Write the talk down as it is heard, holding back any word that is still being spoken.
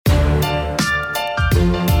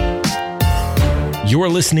You're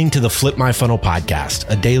listening to the Flip My Funnel podcast,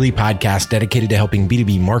 a daily podcast dedicated to helping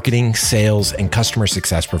B2B marketing, sales, and customer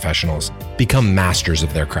success professionals become masters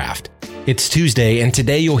of their craft. It's Tuesday, and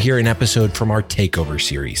today you'll hear an episode from our Takeover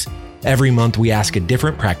series. Every month, we ask a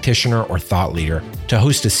different practitioner or thought leader to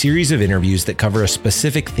host a series of interviews that cover a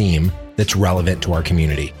specific theme that's relevant to our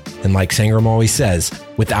community. And like Sangram always says,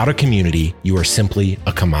 without a community, you are simply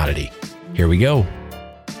a commodity. Here we go.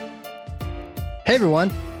 Hey everyone.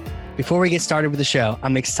 Before we get started with the show,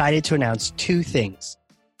 I'm excited to announce two things.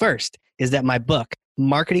 First is that my book,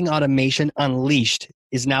 Marketing Automation Unleashed,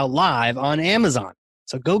 is now live on Amazon.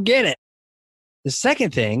 So go get it. The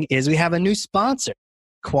second thing is we have a new sponsor,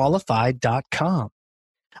 Qualified.com.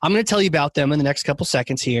 I'm going to tell you about them in the next couple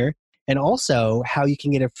seconds here, and also how you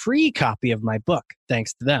can get a free copy of my book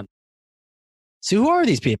thanks to them. So who are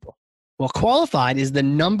these people? Well, Qualified is the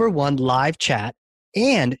 #1 live chat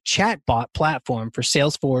and chatbot platform for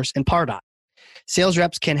Salesforce and Pardot. Sales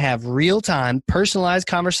reps can have real-time, personalized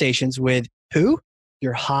conversations with who?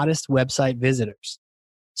 Your hottest website visitors.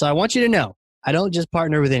 So I want you to know, I don't just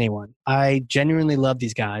partner with anyone. I genuinely love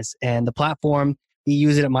these guys, and the platform, we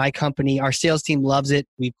use it at my company. Our sales team loves it.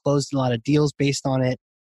 We've closed a lot of deals based on it,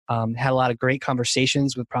 had a lot of great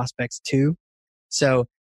conversations with prospects too. So,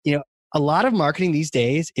 a lot of marketing these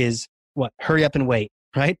days is what? Hurry up and wait,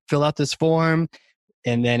 right? Fill out this form.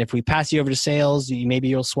 And then if we pass you over to sales, maybe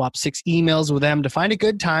you'll swap 6 emails with them to find a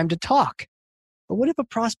good time to talk. But what if a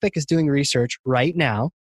prospect is doing research right now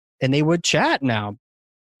and they would chat now?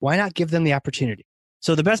 Why not give them the opportunity?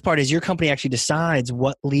 So the best part is your company actually decides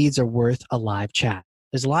what leads are worth a live chat.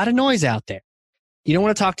 There's a lot of noise out there. You don't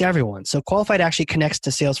want to talk to everyone. So Qualified actually connects to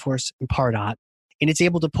Salesforce and Pardot, and it's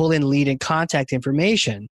able to pull in lead and contact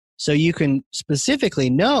information. So you can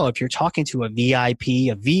specifically know if you're talking to a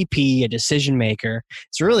VIP, a VP, a decision maker.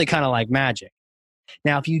 It's really kind of like magic.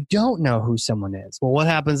 Now, if you don't know who someone is, well, what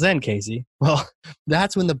happens then, Casey? Well,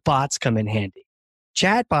 that's when the bots come in handy.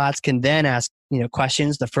 Chat bots can then ask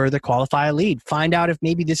questions to further qualify a lead. Find out if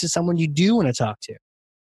maybe this is someone you do want to talk to.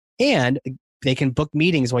 And they can book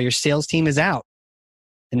meetings while your sales team is out.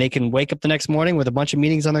 And they can wake up the next morning with a bunch of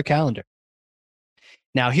meetings on their calendar.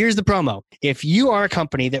 Now, here's the promo. If you are a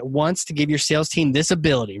company that wants to give your sales team this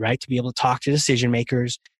ability, right, to be able to talk to decision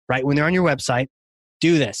makers right when they're on your website,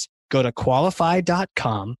 do this. Go to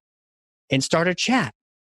qualified.com and start a chat,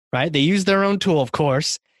 right? They use their own tool, of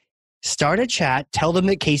course. Start a chat. Tell them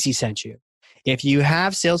that Casey sent you. If you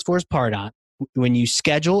have Salesforce Pardot, when you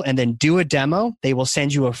schedule and then do a demo, they will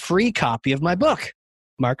send you a free copy of my book,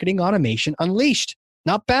 Marketing Automation Unleashed.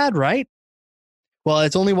 Not bad, right? Well,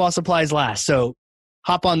 it's only while supplies last. So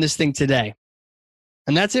hop on this thing today.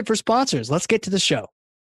 And that's it for sponsors. Let's get to the show.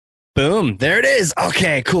 Boom. There it is.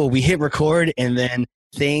 Okay, cool. We hit record and then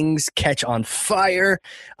things catch on fire.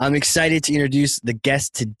 I'm excited to introduce the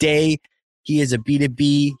guest today. He is a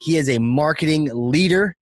B2B. He is a marketing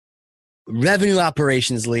leader, revenue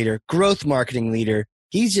operations leader, growth marketing leader.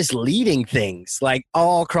 He's just leading things like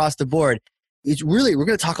all across the board. We're going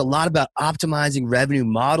to talk a lot about optimizing revenue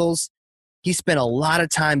models. He spent a lot of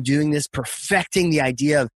time doing this, perfecting the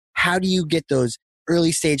idea of how do you get those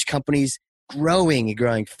early stage companies growing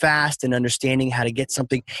fast and understanding how to get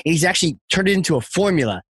something. And he's actually turned it into a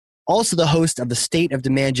formula. Also the host of the State of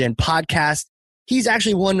Demand Gen podcast. He's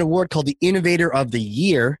actually won an award called the Innovator of the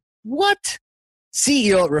Year. What?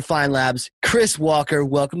 CEO at Refine Labs, Chris Walker.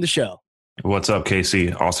 Welcome to the show. What's up,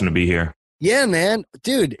 Casey? Awesome to be here. Yeah, man.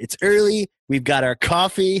 Dude, it's early. We've got our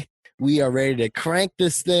coffee. We are ready to crank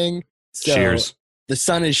this thing. So cheers. The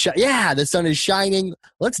sun is the sun is shining.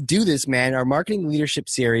 Let's do this, man. Our marketing leadership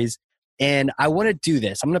series. And I want to do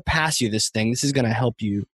this. I'm going to pass you this thing. This is going to help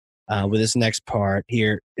you with this next part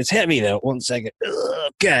here. It's heavy though. 1 second.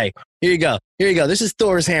 Okay. Here you go. This is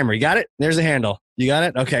Thor's hammer. You got it? There's a handle. You got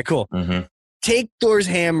it? Okay, cool. Mm-hmm. Take Thor's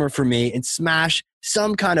hammer for me and smash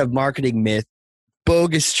some kind of marketing myth,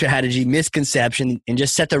 bogus strategy, misconception, and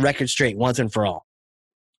just set the record straight once and for all.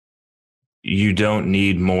 You don't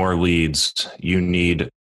need more leads. You need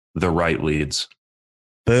the right leads.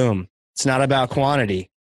 Boom. It's not about quantity.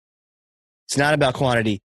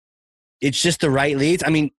 It's just the right leads. I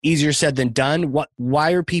mean, easier said than done.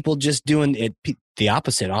 Why are people just doing it the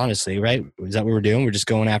opposite, honestly, right? Is that what we're doing? We're just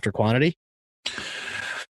going after quantity?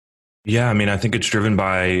 Yeah, I mean, I think it's driven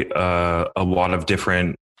by a lot of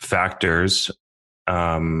different factors.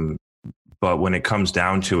 But when it comes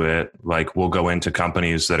down to it, like we'll go into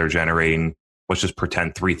companies that are generating, let's just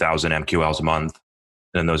pretend 3,000 MQLs a month.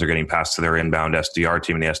 And those are getting passed to their inbound SDR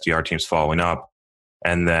team and the SDR team's following up.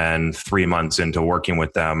 And then 3 months into working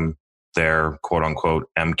with them, their quote unquote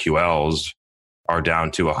MQLs are down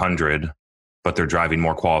to 100 but they're driving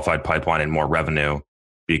more qualified pipeline and more revenue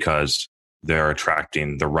because they're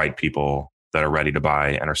attracting the right people that are ready to buy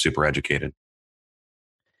and are super educated.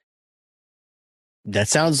 That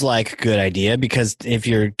sounds like a good idea, because if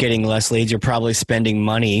you're getting less leads, you're probably spending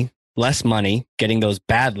less money getting those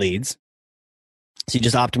bad leads. So you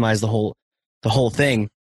just optimize the whole thing.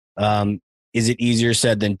 Is it easier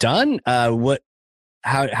said than done? How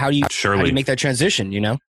do you make that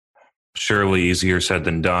transition? Surely easier said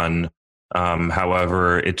than done.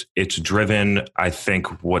 However, it's driven, I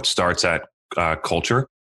think, what starts at culture,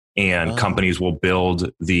 and companies will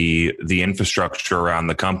build the infrastructure around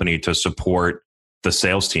the company to support the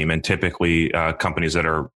sales team. And typically companies that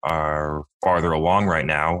are farther along right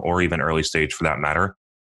now, or even early stage for that matter,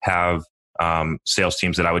 have sales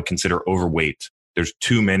teams that I would consider overweight. There's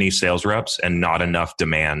too many sales reps and not enough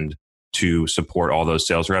demand to support all those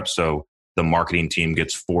sales reps. So the marketing team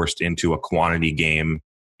gets forced into a quantity game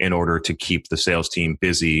in order to keep the sales team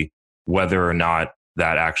busy, whether or not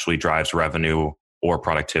that actually drives revenue or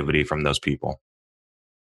productivity from those people.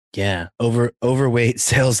 Yeah. Overweight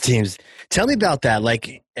sales teams. Tell me about that.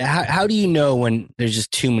 Like, how do you know when there's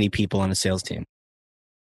just too many people on a sales team?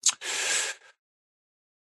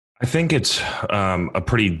 I think it's a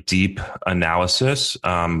pretty deep analysis.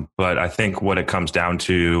 But I think what it comes down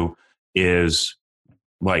to is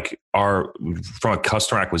like from a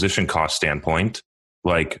customer acquisition cost standpoint,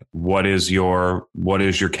 like what is your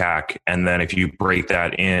CAC? And then if you break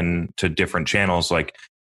that into different channels, like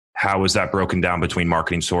how is that broken down between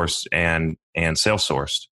marketing source and sales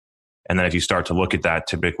sourced? And then if you start to look at that,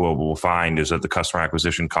 typically what we'll find is that the customer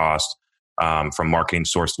acquisition cost from marketing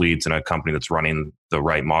source leads in a company that's running the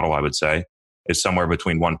right model, I would say, is somewhere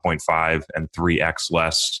between 1.5 and 3x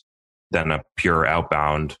less than a pure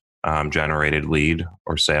outbound generated lead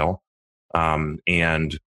or sale.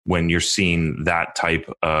 And when you're seeing that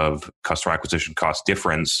type of customer acquisition cost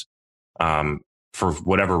difference, for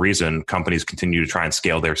whatever reason, companies continue to try and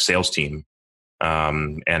scale their sales team.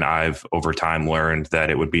 And I've over time learned that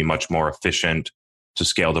it would be much more efficient to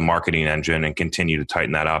scale the marketing engine and continue to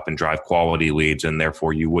tighten that up and drive quality leads. And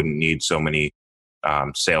therefore you wouldn't need so many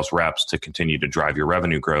sales reps to continue to drive your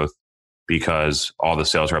revenue growth, because all the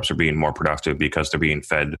sales reps are being more productive because they're being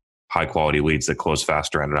fed high quality leads that close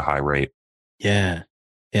faster and at a high rate. Yeah.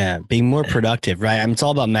 Yeah. Being more productive, right? It's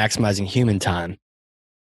all about maximizing human time.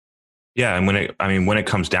 Yeah. And when it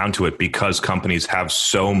comes down to it, because companies have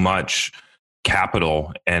so much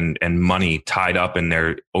capital and money tied up in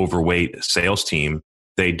their overweight sales team,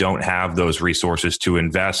 they don't have those resources to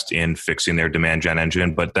invest in fixing their demand gen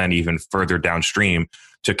engine, but then even further downstream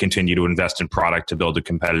to continue to invest in product to build a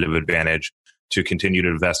competitive advantage, to continue to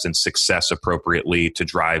invest in success appropriately to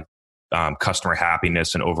drive customer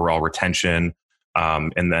happiness and overall retention,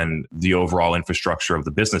 and then the overall infrastructure of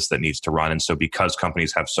the business that needs to run. And so because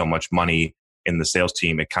companies have so much money in the sales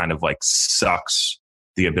team, it kind of like sucks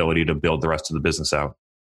the ability to build the rest of the business out.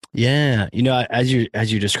 Yeah. As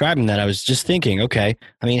you're describing that, I was just thinking, okay,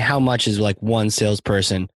 how much is like one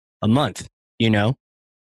salesperson a month?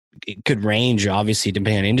 It could range obviously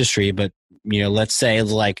depending on industry, but let's say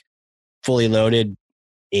it's like fully loaded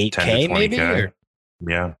 8K maybe? Or,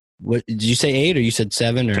 yeah. What did you say, 8 or you said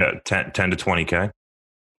 7 or 10 to 20K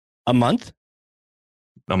a month?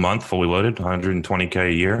 A month fully loaded, 120K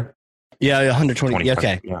a year. Yeah, 120.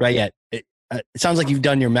 Okay, yeah. Right. Yeah. It sounds like you've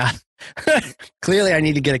done your math. Clearly, I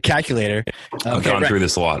need to get a calculator. I've gone through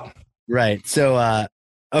this a lot. Right. So,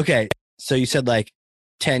 okay. So you said like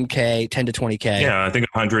 10 to 20K. Yeah, I think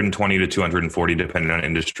 120 to 240, depending on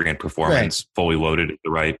industry and performance, fully loaded at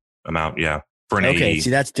the right amount. Yeah. For an okay. AE, See,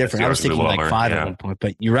 that's different. I was thinking like 5 at one point,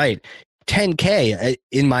 but you're right. 10K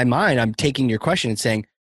in my mind, I'm taking your question and saying,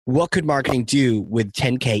 what could marketing do with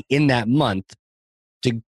 10K in that month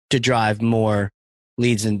to drive more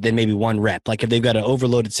leads than maybe one rep? Like if they've got an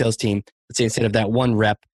overloaded sales team, let's say instead of that one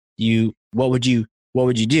rep, what would you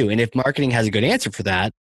do? And if marketing has a good answer for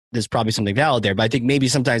that, there's probably something valid there. But I think maybe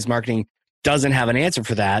sometimes marketing doesn't have an answer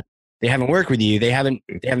for that. They haven't worked with you. They haven't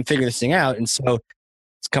figured this thing out. And so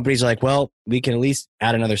companies are like, well, we can at least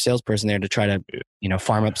add another salesperson there to try to,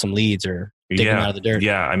 farm up some leads or dig them out of the dirt.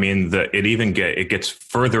 Yeah. It gets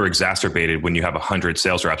further exacerbated when you have 100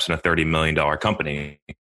 sales reps in a $30 million company.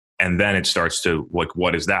 And then it starts to like,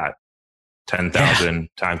 what is that? 10,000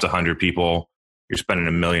 times 100 people. You're spending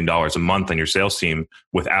 $1 million a month on your sales team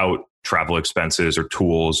without travel expenses or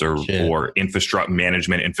tools or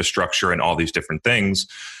management infrastructure and all these different things.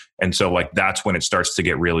 And so like, that's when it starts to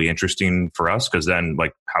get really interesting for us. Cause then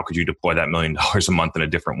like, how could you deploy that $1 million a month in a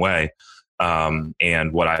different way?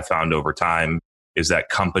 And what I found over time is that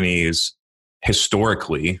companies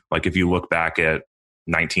historically, like if you look back at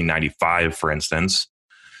 1995, for instance,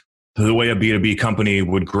 the way a B2B company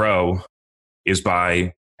would grow is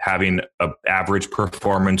by having an average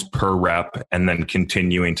performance per rep and then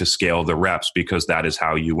continuing to scale the reps, because that is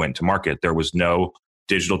how you went to market. There was no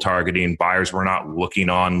digital targeting. Buyers were not looking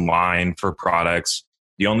online for products.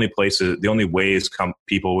 The only ways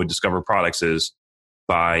people would discover products is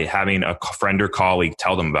by having a friend or colleague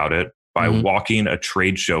tell them about it, by walking a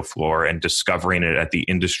trade show floor and discovering it at the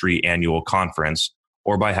industry annual conference,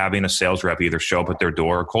 or by having a sales rep either show up at their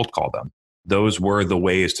door or cold call them. Those were the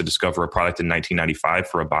ways to discover a product in 1995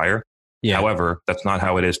 for a buyer. Yeah. However, that's not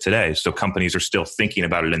how it is today. So companies are still thinking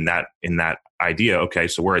about it in that idea. Okay,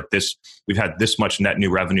 so we've had this much net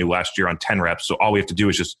new revenue last year on 10 reps. So all we have to do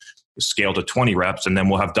is just scale to 20 reps and then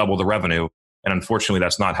we'll have double the revenue. And unfortunately,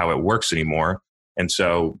 that's not how it works anymore. And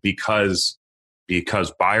so because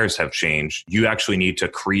buyers have changed, you actually need to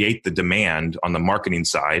create the demand on the marketing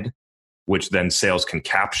side, which then sales can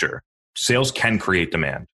capture. Sales can create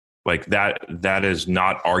demand. Like that is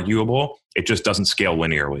not arguable. It just doesn't scale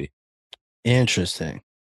linearly. Interesting.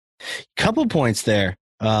 Couple points there.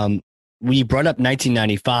 When you brought up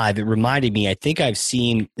 1995, it reminded me, I think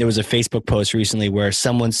there was a Facebook post recently where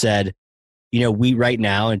someone said, we right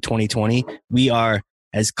now in 2020, we are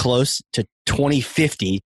as close to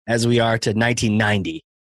 2050 as we are to 1990,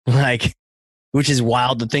 which is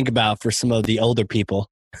wild to think about for some of the older people,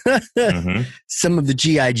 some of the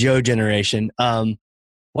G.I. Joe generation.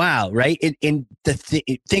 Wow. Right. And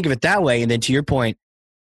think of it that way. And then to your point,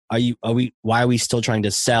 why are we still trying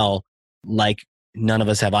to sell like none of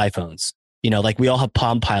us have iPhones? Like we all have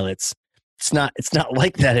Palm Pilots. It's not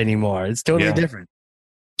like that anymore. It's totally different.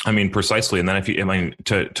 I mean, precisely. And then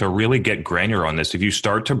to really get granular on this, if you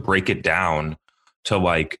start to break it down to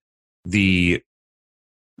like the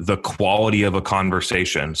quality of a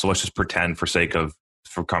conversation. So let's just pretend for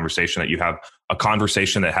conversation that you have a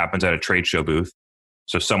conversation that happens at a trade show booth.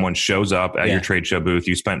 So someone shows up at your trade show booth.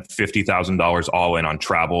 You spent $50,000 all in on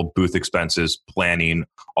travel, booth expenses, planning,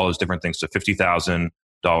 all those different things. So $50,000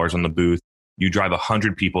 on the booth. You drive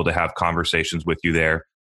 100 people to have conversations with you there.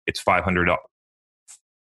 It's $500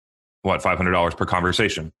 per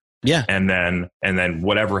conversation. Yeah. And then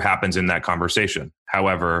whatever happens in that conversation.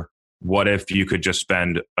 However, what if you could just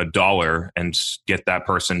spend $1 and get that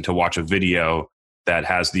person to watch a video that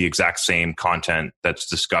has the exact same content that's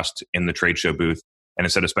discussed in the trade show booth? And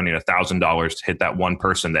instead of spending $1,000 to hit that one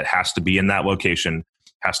person that has to be in that location,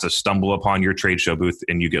 has to stumble upon your trade show booth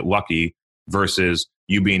and you get lucky, versus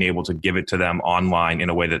you being able to give it to them online in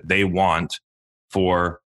a way that they want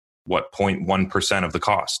for 0.1% of the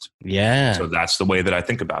cost. Yeah. So that's the way that I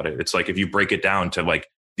think about it. It's like if you break it down to like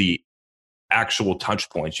the actual touch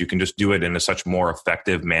points, you can just do it in a such more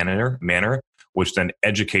effective manner, which then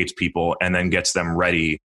educates people and then gets them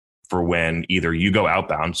ready for when either you go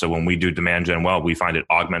outbound. So when we do demand gen well, we find it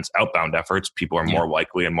augments outbound efforts. People are more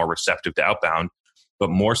likely and more receptive to outbound, but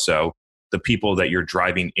more so the people that you're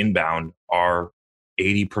driving inbound are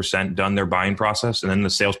 80% done their buying process. And then the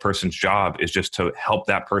salesperson's job is just to help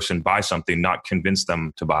that person buy something, not convince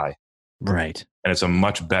them to buy. Right. And it's a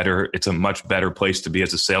much better place to be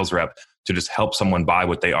as a sales rep, to just help someone buy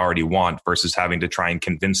what they already want versus having to try and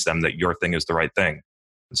convince them that your thing is the right thing.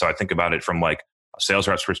 And so I think about it from like a sales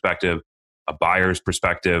rep's perspective, a buyer's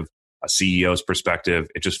perspective, a CEO's perspective.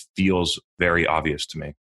 It just feels very obvious to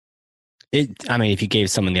me. If you gave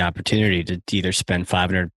someone the opportunity to either spend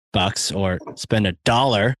 $500 or spend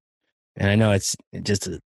 $1, and I know it's just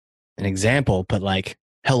an example, but like,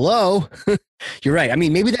 hello, you're right. I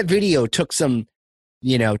mean, maybe that video took some,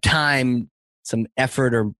 time, some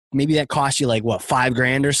effort, or maybe that cost you like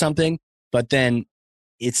 $5,000 or something, but then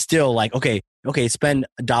it's still like, okay, spend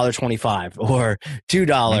 $1.25 or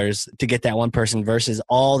 $2 to get that one person versus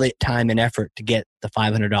all the time and effort to get the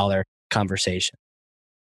 $500 conversation.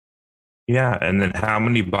 Yeah. And then how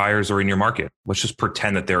many buyers are in your market? Let's just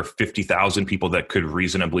pretend that there are 50,000 people that could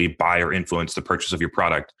reasonably buy or influence the purchase of your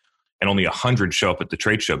product, and only 100 show up at the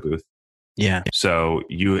trade show booth. Yeah. So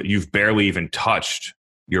you've barely even touched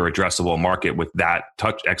your addressable market with that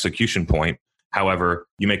touch execution point. However,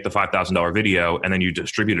 you make the $5,000 video and then you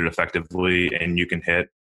distribute it effectively, and you can hit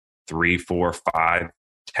 3, 4, 5,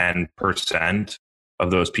 10% of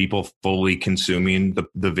those people fully consuming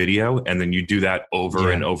the video. And then you do that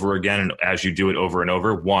over and over again. And as you do it over and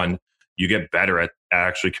over, 1, you get better at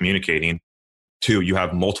actually communicating. 2, you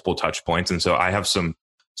have multiple touch points. And so I have some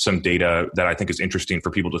data that I think is interesting for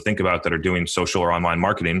people to think about that are doing social or online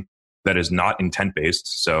marketing that is not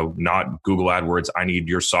intent-based. So not Google AdWords, I need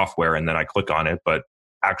your software, and then I click on it, but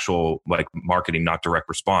actual like marketing, not direct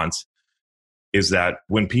response. is that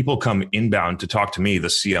when people come inbound to talk to me, the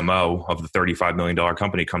CMO of the $35 million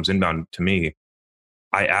company comes inbound to me,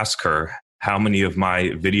 I ask her, how many of my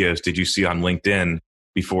videos did you see on LinkedIn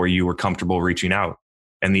before you were comfortable reaching out?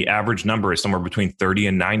 And the average number is somewhere between 30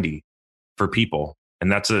 and 90 for people.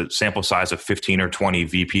 And that's a sample size of 15 or 20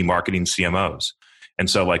 VP marketing CMOs. And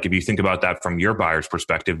so like, if you think about that from your buyer's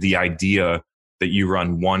perspective, the idea that you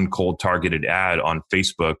run one cold targeted ad on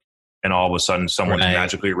Facebook and all of a sudden someone's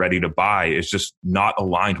magically ready to buy is just not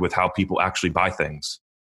aligned with how people actually buy things.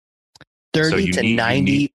 30 to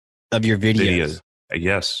 90 of your videos.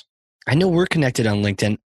 Yes. I know we're connected on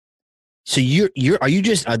LinkedIn. So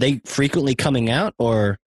are they frequently coming out,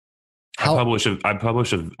 or how? I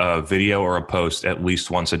publish a video or a post at least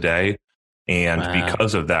once a day. And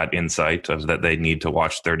because of that insight of that they need to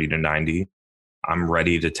watch 30 to 90, I'm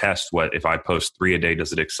ready to test what, if I post 3 a day,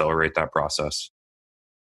 does it accelerate that process?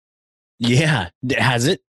 Yeah. Has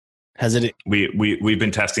it? We've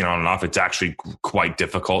been testing on and off. It's actually quite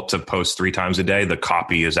difficult to post 3 times a day. The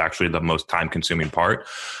copy is actually the most time consuming part.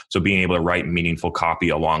 So being able to write meaningful copy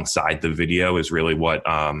alongside the video is really what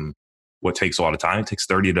takes a lot of time. It takes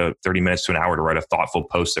 30 minutes to an hour to write a thoughtful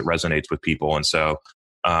post that resonates with people. And so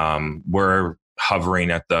we're hovering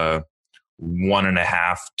at the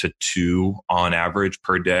 1.5 to 2 on average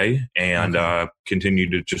per day, and continue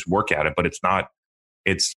to just work at it. But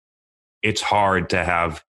it's hard to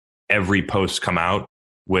have every post come out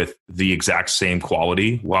with the exact same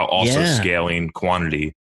quality while also scaling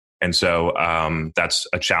quantity. And so that's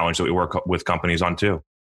a challenge that we work with companies on too.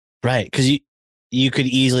 Right. Because you could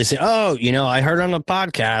easily say, oh, I heard on a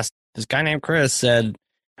podcast, this guy named Chris said,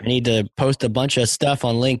 I need to post a bunch of stuff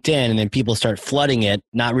on LinkedIn, and then people start flooding it,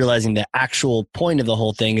 not realizing the actual point of the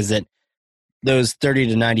whole thing is that those 30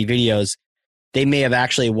 to 90 videos, they may have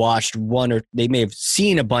actually watched one, or they may have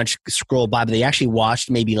seen a bunch scroll by, but they actually watched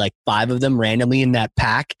maybe like 5 of them randomly in that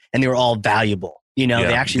pack, and they were all valuable. They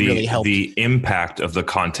actually really helped. The impact of the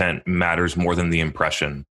content matters more than the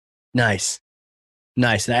impression. Nice.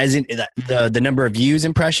 As in the number of views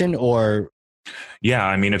impression, or? Yeah.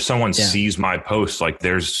 I mean, if someone sees my post, like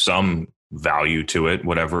there's some value to it,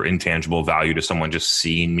 whatever intangible value to someone just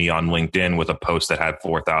seeing me on LinkedIn with a post that had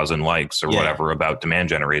 4,000 likes or whatever about demand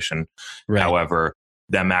generation. Right. However,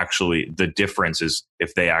 the difference is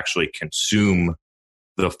if they actually consume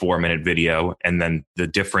the 4-minute video, and then the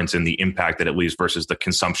difference in the impact that it leaves versus the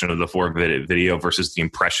consumption of the 4-minute video versus the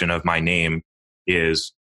impression of my name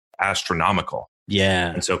is astronomical.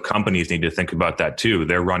 Yeah. And so companies need to think about that too.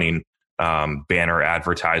 They're running banner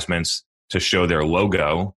advertisements to show their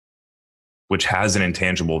logo, which has an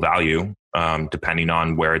intangible value, depending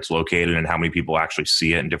on where it's located and how many people actually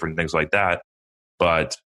see it and different things like that.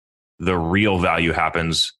 But the real value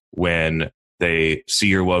happens when they see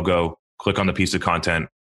your logo, click on the piece of content,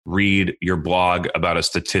 read your blog about a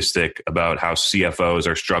statistic about how CFOs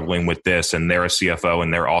are struggling with this, and they're a CFO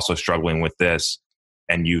and they're also struggling with this.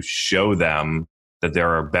 And you show them that there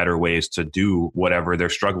are better ways to do whatever they're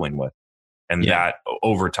struggling with. And that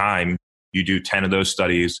over time, you do 10 of those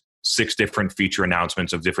studies, 6 different feature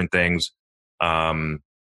announcements of different things, a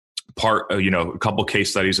couple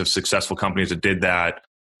case studies of successful companies that did that,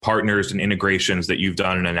 partners and integrations that you've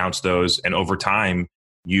done and announced those. And over time,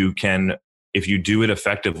 you can, if you do it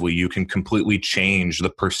effectively, you can completely change the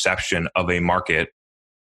perception of a market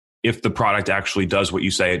if the product actually does what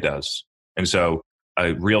you say it does. And so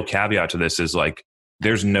a real caveat to this is like,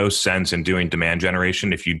 there's no sense in doing demand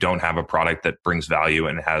generation if you don't have a product that brings value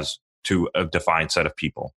and has to a defined set of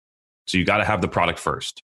people. So you got to have the product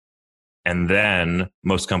first. And then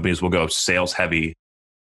most companies will go sales heavy.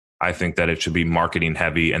 I think that it should be marketing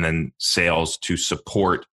heavy, and then sales to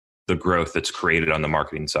support the growth that's created on the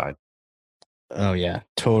marketing side. Oh yeah,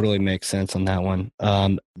 totally makes sense on that one.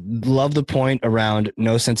 Love the point around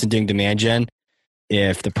no sense in doing demand gen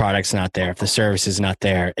if the product's not there, if the service is not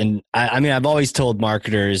there. And I mean, I've always told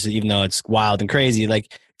marketers, even though it's wild and crazy,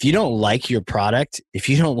 like if you don't like your product, if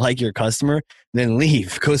you don't like your customer, then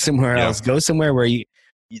leave, go somewhere else, go somewhere where you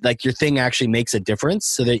like your thing actually makes a difference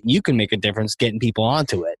so that you can make a difference getting people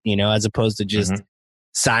onto it, as opposed to just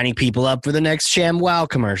signing people up for the next ShamWow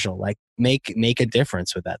commercial. Like make a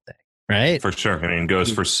difference with that thing, right? For sure.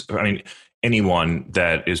 I mean, anyone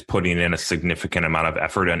that is putting in a significant amount of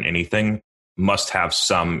effort on anything must have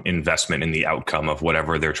some investment in the outcome of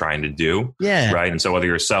whatever they're trying to do. Yeah. Right. And so whether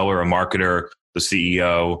you're a seller, a marketer, the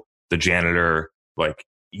CEO, the janitor, like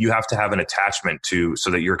you have to have an attachment to,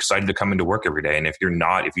 so that you're excited to come into work every day. And if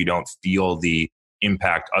you don't feel the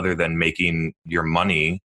impact other than making your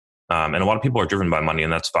money, and a lot of people are driven by money,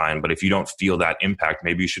 and that's fine. But if you don't feel that impact,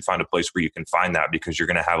 maybe you should find a place where you can find that, because you're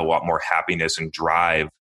going to have a lot more happiness and drive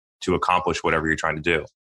to accomplish whatever you're trying to do.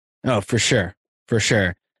 Oh, for sure. For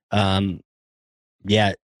sure.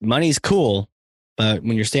 Yeah, money's cool, but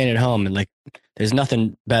when you're staying at home and like, there's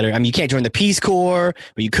nothing better. I mean, you can't join the Peace Corps,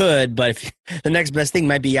 but you could, but if the next best thing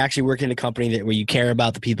might be actually working in a company where you care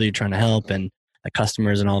about the people you're trying to help and the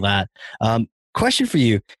customers and all that. Question for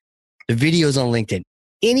you, the videos on LinkedIn,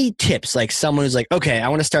 any tips? Like someone who's like, okay, I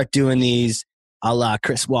want to start doing these a la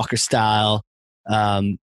Chris Walker style,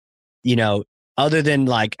 other than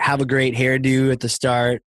like have a great hairdo at the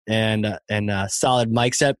start and solid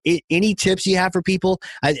mic set. Any tips you have for people?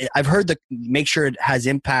 I've heard make sure it has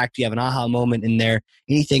impact. You have an aha moment in there.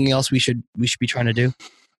 Anything else we should be trying to do?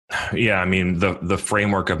 Yeah, I mean, the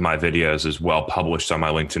framework of my videos is well published on my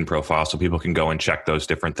LinkedIn profile, so people can go and check those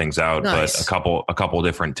different things out. Nice. But a couple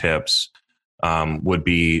different tips would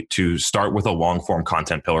be to start with a long form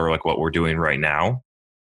content pillar like what we're doing right now,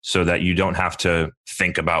 so that you don't have to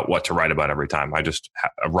think about what to write about every time. I just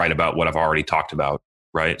write about what I've already talked about,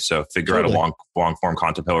 right? So figure out a long form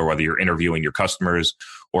content pillar, whether you're interviewing your customers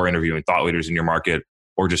or interviewing thought leaders in your market,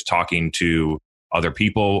 or just talking to other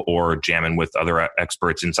people or jamming with other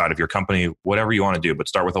experts inside of your company, whatever you want to do, but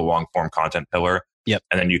start with a long form content pillar. Yep.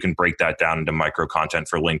 And then you can break that down into micro content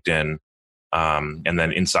for LinkedIn. And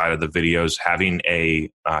then inside of the videos, having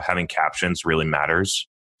captions really matters.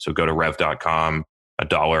 So go to rev.com,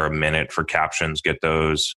 $1 a minute for captions, get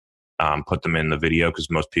those, put them in the video, because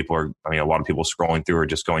a lot of people scrolling through are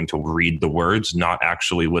just going to read the words, not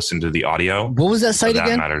actually listen to the audio. What was that site again?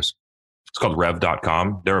 That matters. It's called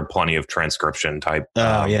rev.com. There are plenty of transcription type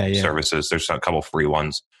services. There's a couple free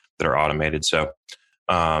ones that are automated. So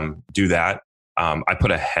do that. I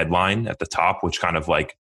put a headline at the top, which kind of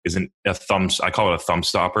like isn't I call it a thumb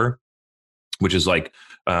stopper, which is like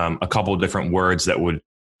a couple of different words that would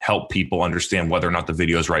help people understand whether or not the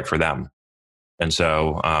video is right for them. And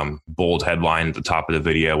so bold headline at the top of the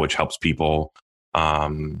video, which helps people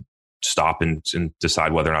stop and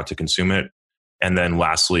decide whether or not to consume it. And then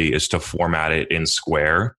lastly is to format it in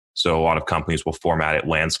square. So a lot of companies will format it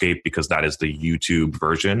landscape because that is the YouTube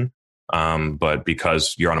version. But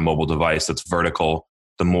because you're on a mobile device that's vertical,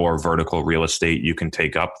 the more vertical real estate you can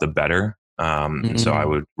take up, the better. And so I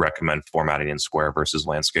would recommend formatting in square versus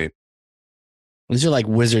landscape. These are like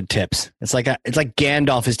wizard tips. It's like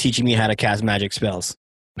Gandalf is teaching me how to cast magic spells.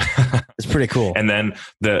 It's pretty cool. And then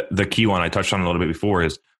the key one I touched on a little bit before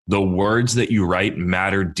is the words that you write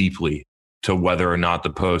matter deeply to whether or not the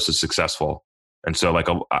post is successful. And so like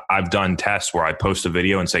I've done tests where I post a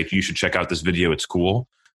video and say, you should check out this video, it's cool,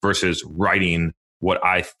 versus writing what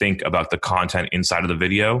I think about the content inside of the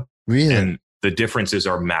video. Really? And the differences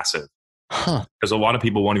are massive. Because a lot of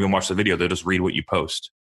people won't even watch the video. They'll just read what you post.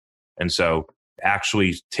 And so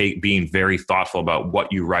actually being very thoughtful about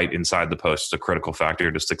what you write inside the post is a critical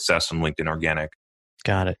factor to success in LinkedIn organic.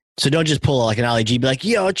 Got it. So don't just pull like an Ali G, be like,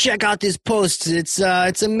 yo, check out this post. It's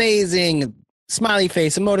amazing. Smiley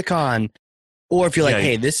face, emoticon. Or if you're like,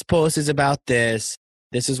 hey, this post is about this.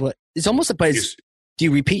 This is what it's almost like, do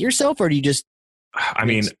you repeat yourself or do you just? I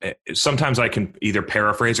mean, sometimes I can either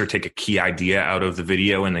paraphrase or take a key idea out of the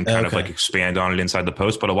video and then kind of like expand on it inside the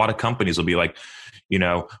post. But a lot of companies will be like,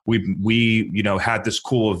 we had this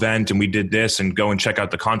cool event and we did this, and go and check out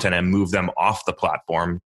the content and move them off the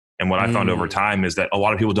platform. And what I found over time is that a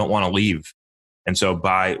lot of people don't want to leave. And so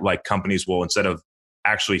companies will, instead of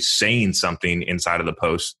actually saying something inside of the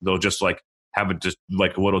post, they'll just like have a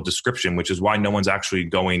little description, which is why no one's actually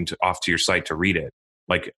going off to your site to read it.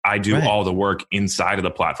 Like I do all the work inside of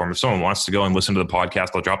the platform. If someone wants to go and listen to the podcast,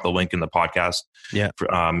 I'll drop the link in the podcast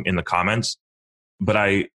in the comments. But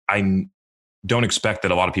I don't expect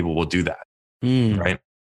that a lot of people will do that. Right.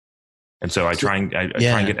 And so I try and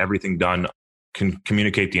get everything done, can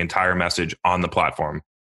communicate the entire message on the platform.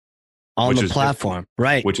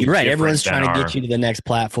 Right. You're right. Everyone's trying to get you to the next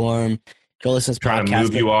platform. Go listen to this podcast. Trying to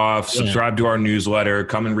move you off, subscribe to our newsletter,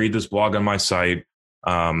 come and read this blog on my site.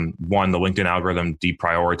 The LinkedIn algorithm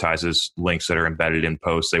deprioritizes links that are embedded in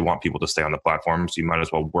posts. They want people to stay on the platform. So you might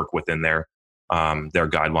as well work within their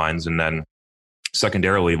guidelines. And then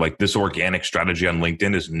secondarily, like this organic strategy on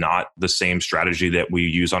LinkedIn is not the same strategy that we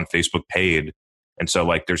use on Facebook paid. And so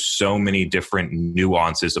like there's so many different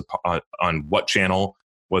nuances on what channel,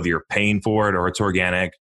 whether you're paying for it or it's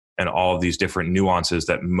organic, and all of these different nuances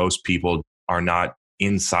that most people are not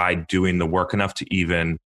inside doing the work enough to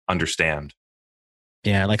even understand.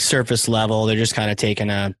 Yeah, like surface level. They're just kind of taking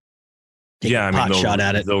a shot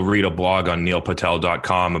at it. They'll read a blog on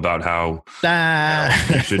neilpatel.com about how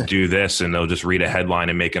you should do this, and they'll just read a headline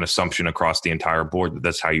and make an assumption across the entire board that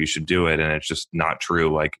that's how you should do it. And it's just not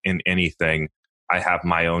true. Like in anything, I have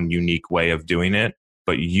my own unique way of doing it,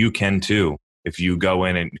 but you can too. if you go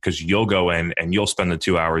in, and because you'll go in and you'll spend the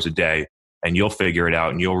 2 hours a day and you'll figure it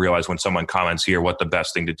out, and you'll realize when someone comments here what the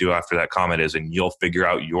best thing to do after that comment is, and you'll figure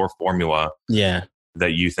out your formula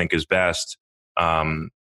that you think is best.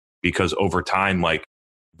 Because over time, like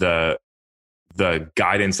the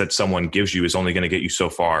guidance that someone gives you is only going to get you so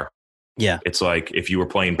far. Yeah. It's like if you were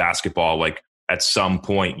playing basketball, like at some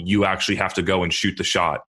point you actually have to go and shoot the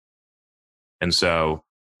shot. And so,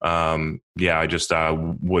 I just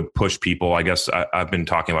would push people. I guess I've been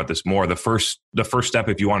talking about this more. The first step,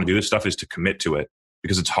 if you want to do this stuff, is to commit to it,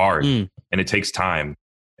 because it's hard and it takes time.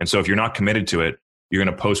 And so if you're not committed to it, you're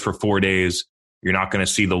going to post for 4 days. You're not going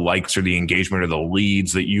to see the likes or the engagement or the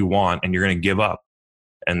leads that you want, and you're going to give up.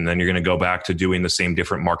 And then you're going to go back to doing the same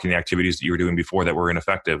different marketing activities that you were doing before that were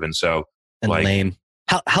ineffective. And so, lame.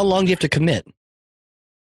 How long do you have to commit?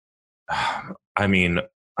 I mean,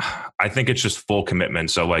 I think it's just full commitment.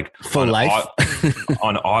 So like full life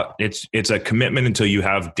it's a commitment until you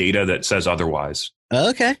have data that says otherwise.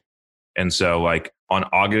 Okay. And so like on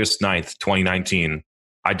August 9th, 2019,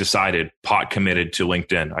 I decided committed to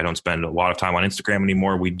LinkedIn. I don't spend a lot of time on Instagram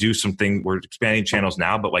anymore. We do something, we're expanding channels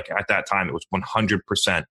now, but like at that time it was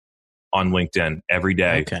 100% on LinkedIn every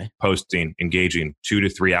day, posting, engaging 2 to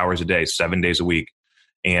 3 hours a day, 7 days a week.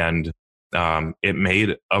 And it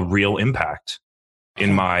made a real impact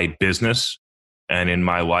in my business and in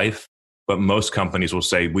my life. But most companies will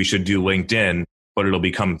say we should do LinkedIn, but it'll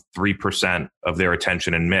become 3% of their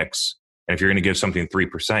attention and mix. And if you're going to give something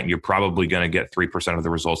 3%, you're probably going to get 3% of the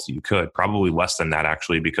results that you could. Probably less than that,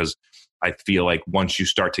 actually, because I feel like once you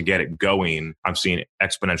start to get it going, I'm seeing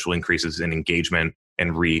exponential increases in engagement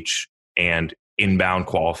and reach and inbound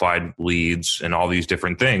qualified leads and all these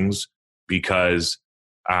different things, because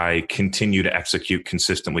I continue to execute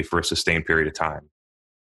consistently for a sustained period of time.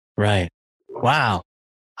 Right. Wow.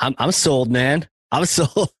 I'm sold, man. I'm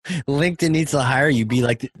sold. LinkedIn needs to hire you. Be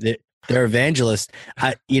like their evangelist.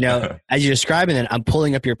 As you're describing it, I'm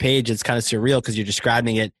pulling up your page. It's kind of surreal because you're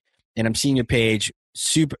describing it, and I'm seeing your page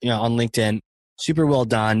super, on LinkedIn, super well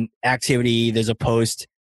done. Activity. There's a post.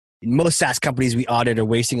 Most SaaS companies we audit are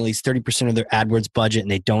wasting at least 30% of their AdWords budget,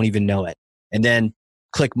 and they don't even know it. And then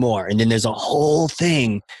click more. And then there's a whole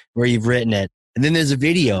thing where you've written it. And then there's a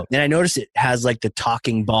video. And I noticed it has like the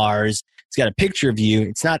talking bars. It's got a picture of you.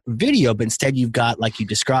 It's not video, but instead you've got, like you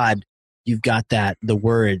described, you've got the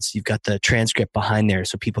words, you've got the transcript behind there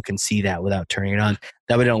so people can see that without turning it on.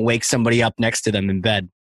 That way don't wake somebody up next to them in bed.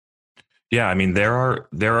 Yeah. I mean, there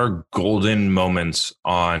are golden moments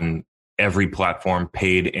on every platform,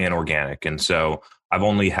 paid and organic. And so I've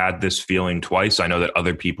only had this feeling twice. I know that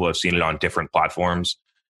other people have seen it on different platforms.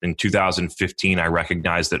 In 2015, I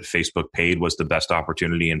recognized that Facebook paid was the best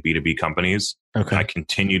opportunity in B2B companies. Okay. I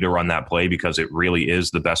continue to run that play because it really is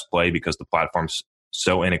the best play, because the platform's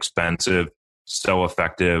so inexpensive, so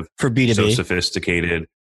effective, for B2B, so sophisticated,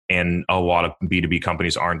 and a lot of B2B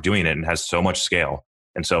companies aren't doing it, and has so much scale.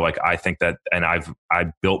 And so like, I think that, and I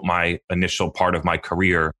built my initial part of my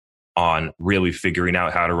career on really figuring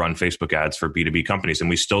out how to run Facebook ads for B2B companies. And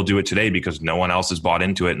we still do it today because no one else has bought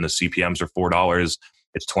into it, and the CPMs are $4.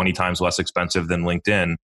 It's 20 times less expensive than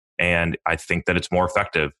LinkedIn. And I think that it's more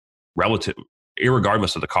effective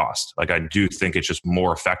irregardless of the cost. Like, I do think it's just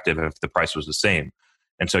more effective if the price was the same.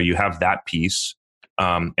 And so you have that piece.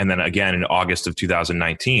 And then again, in August of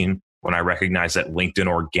 2019, when I recognized that LinkedIn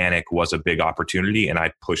organic was a big opportunity and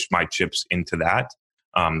I pushed my chips into that.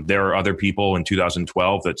 There are other people in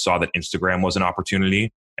 2012 that saw that Instagram was an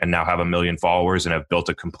opportunity and now have 1 million followers and have built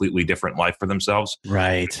a completely different life for themselves.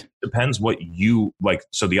 Right. Depends what you like.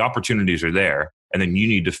 So the opportunities are there, and then you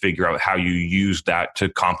need to figure out how you use that to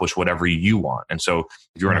accomplish whatever you want. And so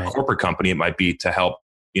if you're in a corporate company, it might be to help,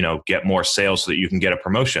 get more sales so that you can get a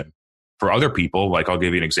promotion. For other people, like, I'll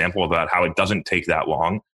give you an example about how it doesn't take that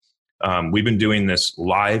long. We've been doing this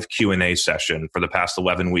live Q&A session for the past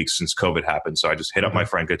 11 weeks since COVID happened. So I just hit up my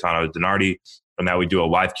friend Gaetano Dinardi, and now we do a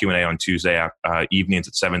live Q&A on Tuesday evenings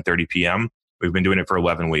at 7:30 p.m. We've been doing it for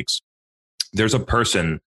 11 weeks. There's a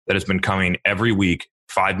person that has been coming every week,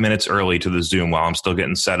 5 minutes early to the Zoom while I'm still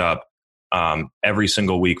getting set up, every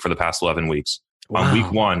single week for the past 11 weeks. Wow.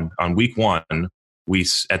 On week one, we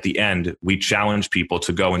at the end, we challenge people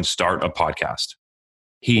to go and start a podcast.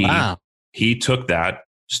 He took that,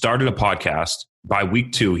 started a podcast. By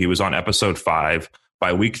week 2, he was on episode 5.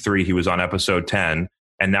 By week 3, he was on episode 10.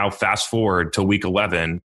 And now fast forward to week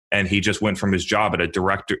 11, and he just went from his job at a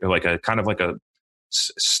director,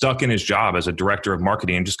 stuck in his job as a director of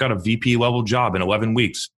marketing, and just got a VP level job in 11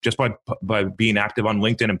 weeks just by being active on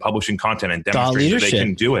LinkedIn and publishing content and demonstrating that they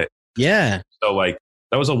can do it. Yeah. So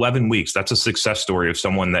that was 11 weeks. That's a success story of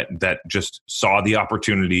someone that just saw the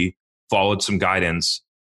opportunity, followed some guidance,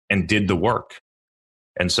 and did the work.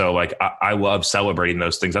 And so like, I love celebrating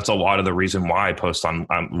those things. That's a lot of the reason why I post on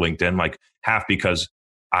LinkedIn, like half because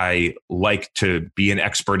I like to be an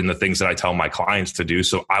expert in the things that I tell my clients to do.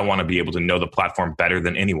 So I want to be able to know the platform better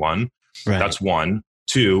than anyone. Right. That's one.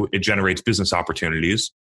 Two, it generates business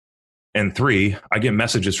opportunities. And three, I get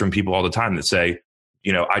messages from people all the time that say,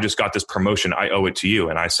 I just got this promotion. I owe it to you.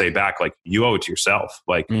 And I say back, like, you owe it to yourself.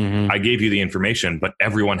 Like, I gave you the information, but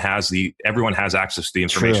everyone has access to the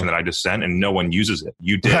information that I just sent, and no one uses it.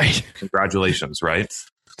 You did. Right. Congratulations. Right.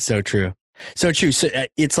 So true. So true. So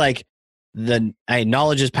it's like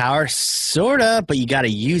knowledge is power, sort of, but you got to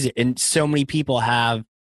use it. And so many people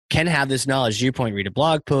can have this knowledge. To your point, read a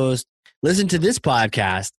blog post, listen to this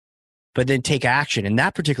podcast, but then take action. And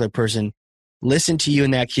that particular person listened to you in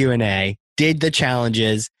that Q&A, did the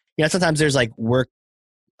challenges. Sometimes there's like worksheets,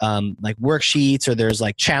 or there's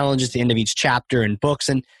like challenges at the end of each chapter in books.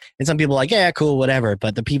 And some people are like, yeah, cool, whatever.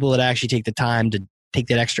 But the people that actually take the time to take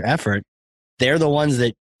that extra effort, they're the ones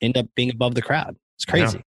that end up being above the crowd. It's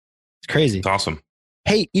crazy. Yeah. It's crazy. It's awesome.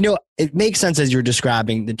 Hey, it makes sense as you're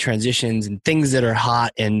describing the transitions and things that are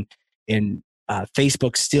hot, and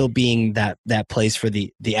Facebook still being that place for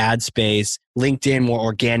the ad space, LinkedIn more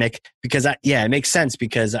organic, because it makes sense,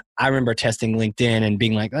 because I remember testing LinkedIn and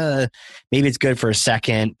being like, maybe it's good for a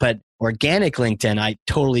second, but organic LinkedIn, I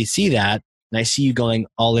totally see that. And I see you going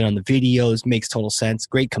all in on the videos, makes total sense.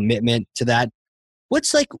 Great commitment to that.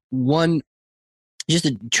 What's like just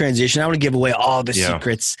a transition? I don't want to give away all the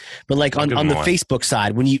secrets, but like on the Facebook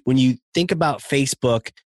side, when you think about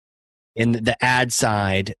Facebook and the ad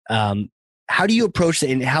side, how do you approach that,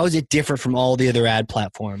 and how is it different from all the other ad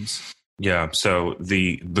platforms? Yeah. So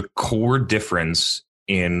the core difference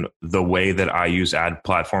in the way that I use ad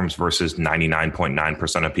platforms versus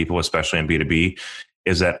 99.9% of people, especially in B2B,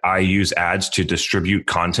 is that I use ads to distribute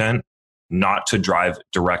content, not to drive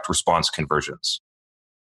direct response conversions.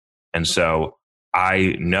 And so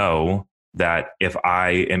I know that if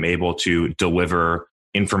I am able to deliver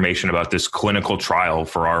information about this clinical trial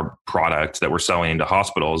for our product that we're selling into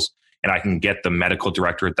hospitals, and I can get the medical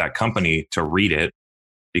director at that company to read it,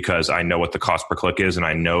 because I know what the cost per click is, and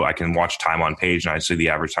I know I can watch time on page, and I see the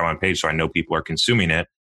average time on page, so I know people are consuming it.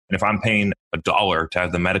 And if I'm paying $1 to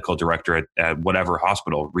have the medical director at whatever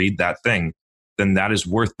hospital read that thing, then that is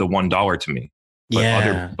worth the $1 to me.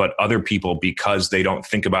 But other people, because they don't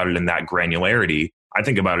think about it in that granularity, I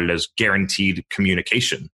think about it as guaranteed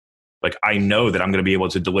communication. Like, I know that I'm going to be able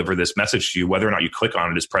to deliver this message to you. Whether or not you click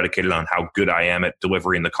on it is predicated on how good I am at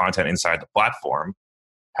delivering the content inside the platform.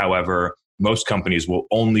 However, most companies will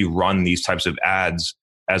only run these types of ads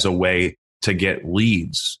as a way to get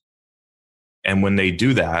leads. And when they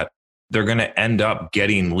do that, they're going to end up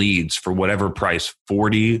getting leads for whatever price,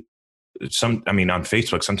 40, on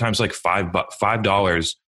Facebook, sometimes like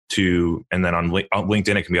 $5 to, and then on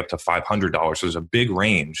LinkedIn, it can be up to $500. So there's a big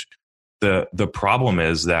range. The problem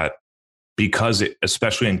is that, because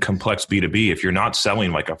especially in complex B2B, if you're not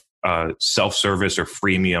selling like a self-service or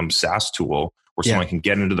freemium SaaS tool where someone can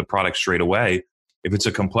get into the product straight away, if it's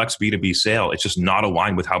a complex B2B sale, it's just not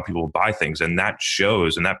aligned with how people buy things. And that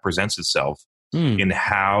shows, and that presents itself in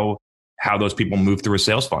how those people move through a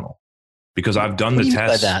sales funnel. Because I've done the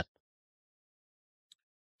test. That?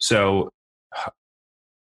 So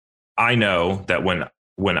I know that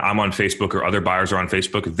when I'm on Facebook or other buyers are on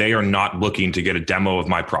Facebook, they are not looking to get a demo of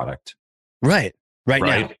my product. Right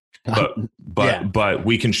now. But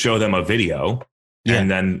we can show them a video and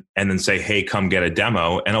then say, hey, come get a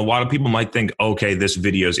demo. And a lot of people might think, okay, this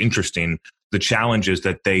video is interesting. The challenge is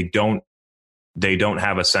that they don't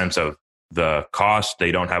have a sense of the cost.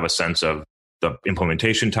 They don't have a sense of the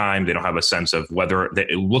implementation time. They don't have a sense of whether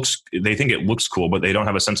they think it looks cool, but they don't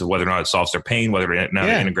have a sense of whether or not it solves their pain, whether it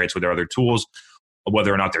integrates with their other tools,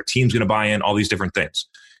 whether or not their team's going to buy in, all these different things.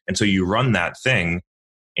 And so you run that thing,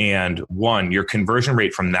 and your conversion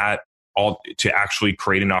rate from that all to actually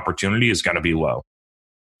create an opportunity is going to be low.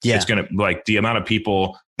 Yeah. It's going to, like, the amount of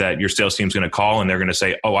people that your sales team's going to call and they're going to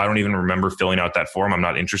say, oh, I don't even remember filling out that form, I'm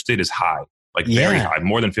not interested, is high, like very high,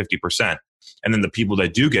 more than 50%. And then the people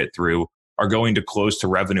that do get through are going to close to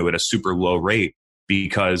revenue at a super low rate,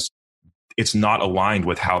 because it's not aligned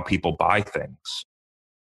with how people buy things.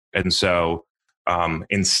 And so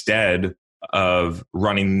instead of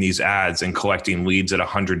running these ads and collecting leads at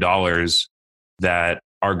 $100 that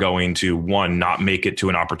are going to, one, not make it to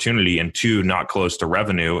an opportunity, and two, not close to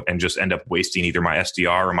revenue, and just end up wasting either my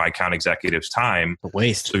SDR or my account executive's time. A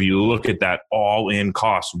waste. So you look at that all-in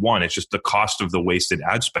cost. One, it's just the cost of the wasted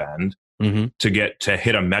ad spend to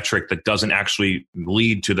hit a metric that doesn't actually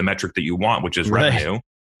lead to the metric that you want, which is revenue.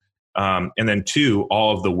 And then two,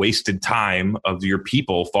 all of the wasted time of your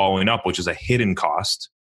people following up, which is a hidden cost.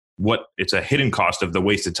 It's a hidden cost of the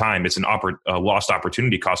wasted time. It's a lost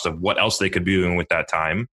opportunity cost of what else they could be doing with that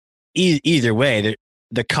time. Either way,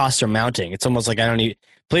 the costs are mounting. It's almost like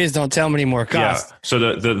please don't tell me any more costs. Yeah. So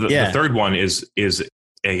the third one is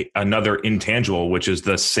another intangible, which is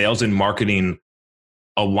the sales and marketing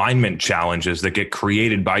alignment challenges that get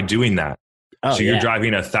created by doing that. So you're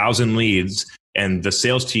driving 1,000 leads, and the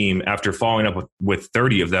sales team, after following up with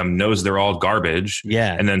 30 of them, knows they're all garbage.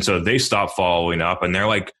 Yeah. And then so they stop following up, and they're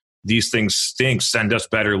like, these things stink, send us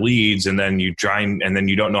better leads. And then you try and then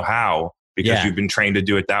you don't know how, because you've been trained to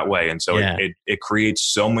do it that way. And so it creates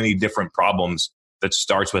so many different problems that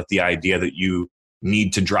starts with the idea that you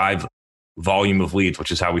need to drive volume of leads,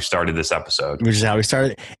 which is how we started this episode.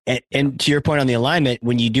 And to your point on the alignment,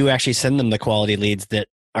 when you do actually send them the quality leads that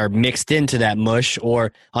are mixed into that mush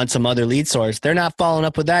or on some other lead source, they're not following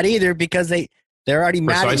up with that either, because they're already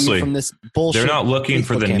mad at you from this bullshit. They're not looking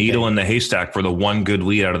for the campaign. needle in the haystack for the one good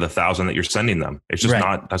lead out of the 1,000 that you're sending them. It's just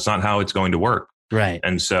that's not how it's going to work. Right.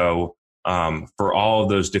 And so for all of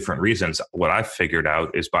those different reasons, what I've figured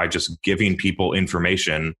out is by just giving people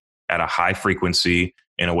information at a high frequency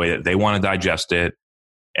in a way that they want to digest it,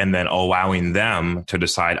 and then allowing them to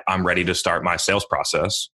decide, I'm ready to start my sales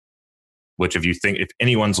process. Which if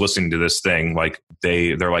anyone's listening to this thing, like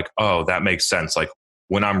they're like, oh, that makes sense. Like,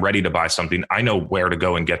 when I'm ready to buy something, I know where to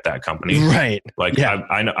go and get that company. Right. Like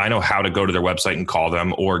I know how to go to their website and call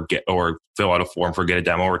them, or fill out a form for get a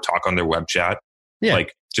demo, or talk on their web chat. Yeah.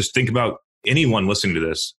 Like, just think about anyone listening to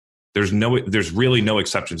this. There's really no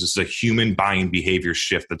exceptions. This is a human buying behavior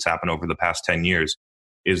shift that's happened over the past 10 years,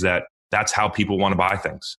 is that's how people want to buy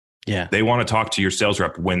things. Yeah. They want to talk to your sales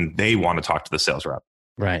rep when they want to talk to the sales rep.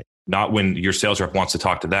 Right. Not when your sales rep wants to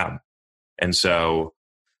talk to them. And so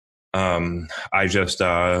I just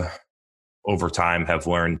over time have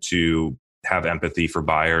learned to have empathy for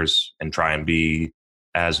buyers and try and be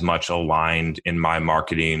as much aligned in my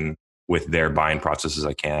marketing with their buying process as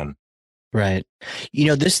I can. Right.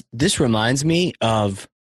 This reminds me of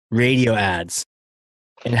radio ads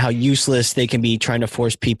and how useless they can be trying to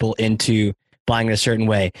force people into buying in a certain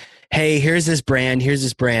way. Hey, here's this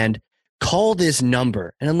brand. Call this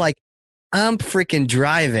number. And I'm like, I'm freaking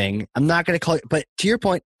driving. I'm not going to call you. But to your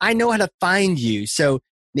point, I know how to find you. So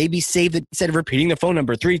maybe save it instead of repeating the phone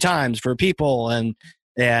number 3 times for people. And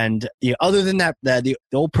other than that, the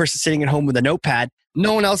old person sitting at home with a notepad,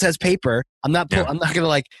 no one else has paper. I'm not going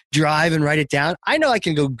to drive and write it down. I know I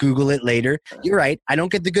can go Google it later. You're right. I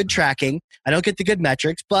don't get the good tracking. I don't get the good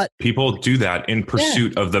metrics, but people do that in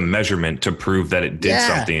pursuit of the measurement to prove that it did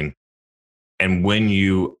something. And when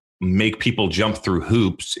you make people jump through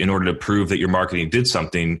hoops in order to prove that your marketing did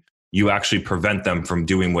something, you actually prevent them from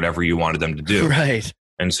doing whatever you wanted them to do. Right.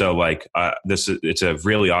 And so it's a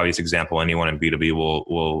really obvious example. Anyone in B2B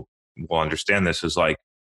will understand this, is like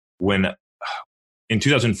in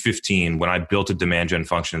 2015, when I built a demand gen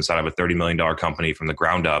function inside of a $30 million company from the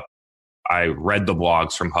ground up, I read the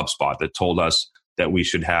blogs from HubSpot that told us that we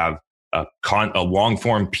should have a long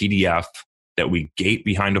form PDF that we gate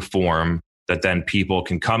behind a form that then people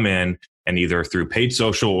can come in and either through paid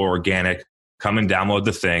social or organic, come and download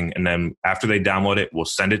the thing. And then after they download it, we'll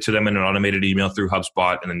send it to them in an automated email through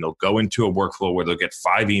HubSpot. And then they'll go into a workflow where they'll get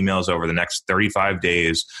 5 emails over the next 35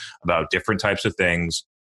 days about different types of things.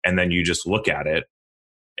 And then you just look at it.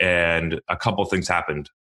 And a couple of things happened.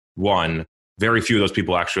 One, very few of those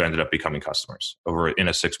people actually ended up becoming customers in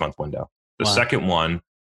a 6-month window. The second one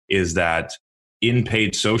is that in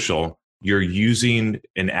paid social, you're using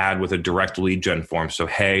an ad with a direct lead gen form. So,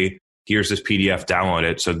 hey, here's this PDF, download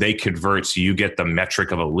it. So they convert, so you get the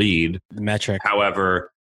metric of a lead. The metric.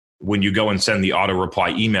 However, when you go and send the auto reply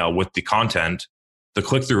email with the content, the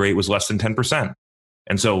click-through rate was less than 10%.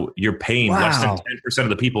 And so you're paying less than 10% of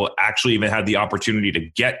the people actually even had the opportunity to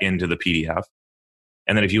get into the PDF.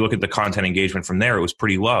 And then if you look at the content engagement from there, it was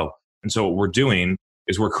pretty low. And so what we're doing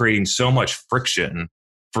is we're creating so much friction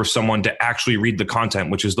for someone to actually read the content,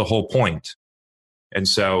 which is the whole point. And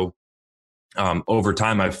so over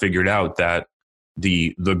time, I've figured out that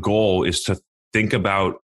the goal is to think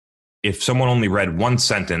about, if someone only read one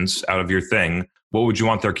sentence out of your thing, what would you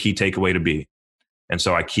want their key takeaway to be? And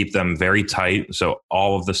so I keep them very tight. So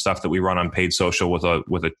all of the stuff that we run on paid social with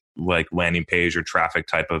a like landing page or traffic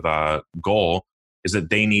type of goal is that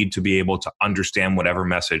they need to be able to understand whatever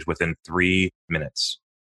message within 3 minutes.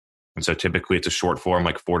 And so typically it's a short form,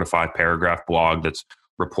 like 4 to 5 paragraph blog that's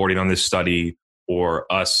reporting on this study, or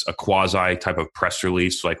a quasi type of press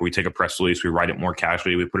release. Like we take a press release, we write it more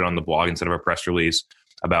casually, we put it on the blog instead of a press release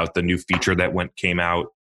about the new feature that came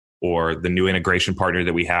out. or the new integration partner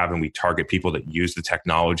that we have, and we target people that use the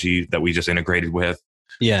technology that we just integrated with.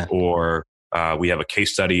 Yeah. Or we have a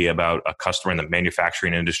case study about a customer in the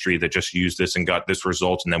manufacturing industry that just used this and got this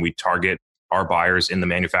result. And then we target our buyers in the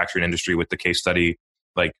manufacturing industry with the case study.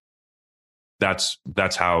 Like that's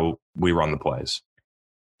how we run the plays.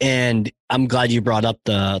 And I'm glad you brought up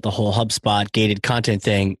the whole HubSpot gated content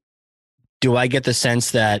thing. Do I get the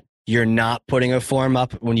sense that you're not putting a form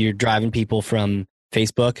up when you're driving people from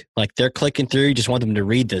Facebook? Like they're clicking through, you just want them to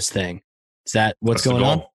read this thing. Is that what's going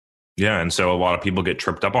on? Yeah. And so a lot of people get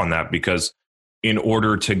tripped up on that because in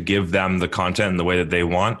order to give them the content in the way that they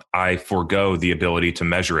want, I forego the ability to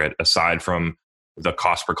measure it aside from the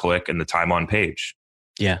cost per click and the time on page.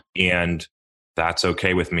 Yeah. And that's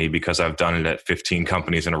okay with me because I've done it at 15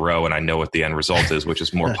 companies in a row and I know what the end result is, which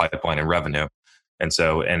is more pipeline and revenue. And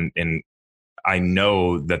so, and I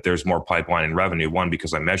know that there's more pipeline and revenue, one,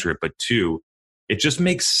 because I measure it, but two, it just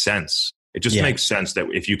makes sense. It just makes sense that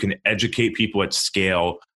if you can educate people at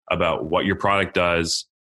scale about what your product does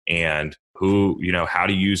and who, how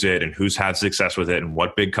to use it and who's had success with it and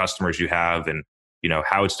what big customers you have and,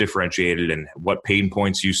 how it's differentiated and what pain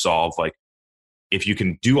points you solve. Like if you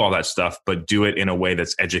can do all that stuff, but do it in a way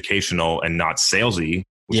that's educational and not salesy,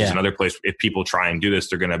 which is another place. If people try and do this,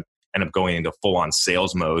 they're going to end up going into full on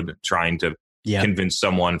sales mode, trying to convince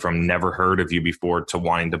someone from never heard of you before to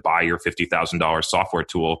wanting to buy your $50,000 software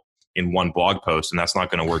tool in one blog post. And that's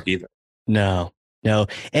not going to work either. No.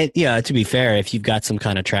 And to be fair, if you've got some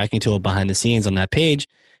kind of tracking tool behind the scenes on that page,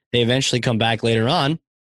 they eventually come back later on.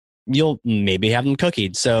 You'll maybe have them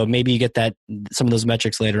cookied. So maybe you get some of those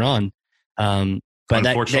metrics later on. But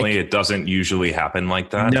unfortunately, it doesn't usually happen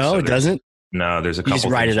like that. No, it doesn't. No, there's a couple just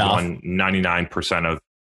write things. it off. 99% of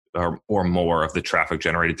or more of the traffic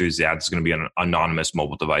generated through these ads is going to be on anonymous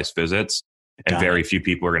mobile device visits. And very few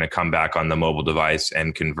people are going to come back on the mobile device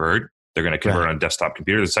and convert. They're going to convert on a desktop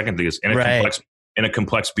computer. The second thing is in a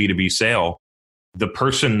complex B2B sale, the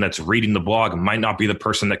person that's reading the blog might not be the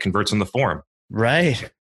person that converts in the form.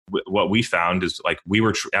 Right. What we found is like we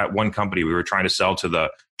were at one company, we were trying to sell to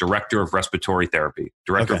the director of respiratory therapy,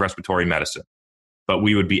 director of respiratory medicine, but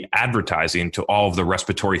we would be advertising to all of the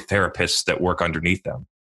respiratory therapists that work underneath them.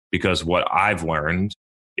 Because what I've learned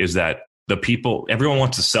is that everyone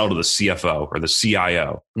wants to sell to the CFO or the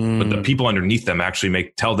CIO, but the people underneath them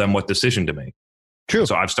actually tell them what decision to make. True.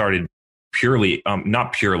 So I've started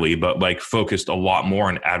not purely, but like focused a lot more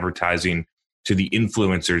on advertising to the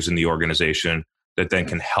influencers in the organization that then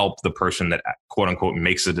can help the person that quote unquote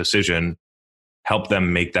makes the decision, help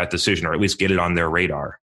them make that decision or at least get it on their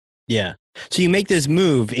radar. Yeah. So you make this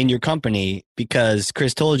move in your company because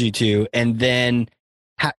Chris told you to, and then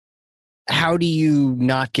how do you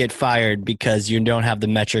not get fired because you don't have the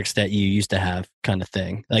metrics that you used to have, kind of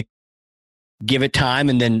thing? Like give it time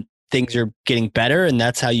and then things are getting better and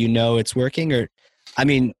that's how you know it's working? Or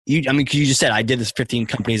you just said I did this 15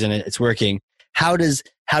 companies and it's working. How does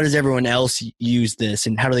everyone else use this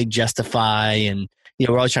and how do they justify? And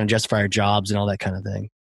we're always trying to justify our jobs and all that kind of thing.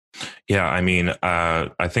 Yeah,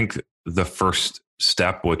 I think the first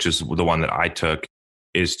step, which is the one that I took,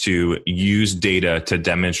 is to use data to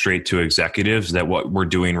demonstrate to executives that what we're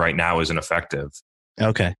doing right now isn't effective.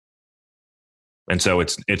 Okay. And so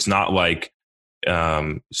it's not like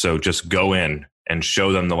so just go in and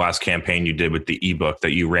show them the last campaign you did with the ebook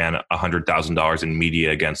that you ran $100,000 in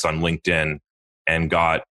media against on LinkedIn and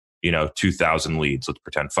got 2,000 leads. Let's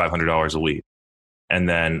pretend $500 a lead, and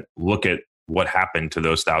then look at what happened to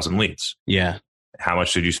those 1,000 leads. Yeah. How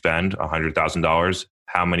much did you spend? $100,000.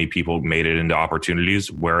 How many people made it into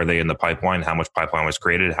opportunities? Where are they in the pipeline? How much pipeline was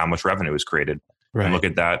created? How much revenue was created? Right. And look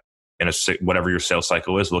at that in whatever your sales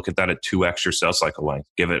cycle is. Look at that at 2x your sales cycle length.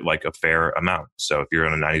 Give it like a fair amount. So if you're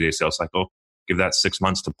in a 90-day sales cycle, give that 6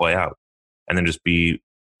 months to play out, and then just be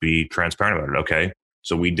transparent about it. Okay,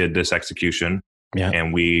 so we did this execution,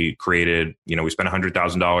 and we created. We spent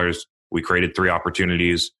 $100,000. We created 3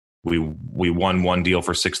 opportunities. We won one deal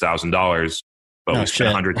for $6,000. But we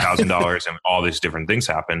spent $100,000 and all these different things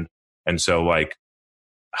happened. And so like,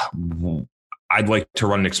 I'd like to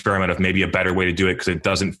run an experiment of maybe a better way to do it because it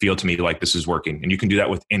doesn't feel to me like this is working. And you can do that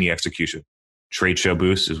with any execution. Trade show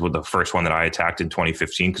boosts is the first one that I attacked in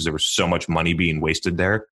 2015 because there was so much money being wasted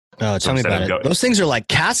there. Oh, tell me about it. Those things are like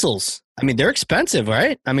castles. They're expensive,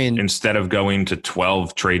 right? Instead of going to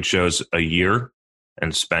 12 trade shows a year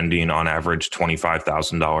and spending on average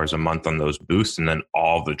 $25,000 a month on those booths, and then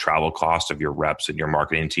all the travel costs of your reps and your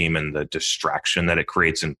marketing team and the distraction that it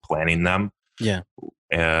creates in planning them. Yeah.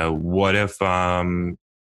 What if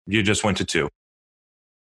you just went to 2?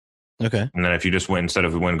 Okay. And then if you just went, instead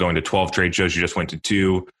of going to 12 trade shows, you just went to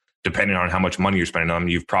 2, depending on how much money you're spending on them,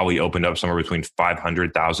 you've probably opened up somewhere between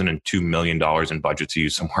 $500,000 and $2 million in budget to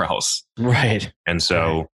use somewhere else. Right. And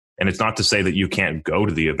so, and it's not to say that you can't go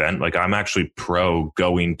to the event. Like, I'm actually pro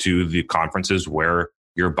going to the conferences where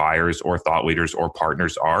your buyers or thought leaders or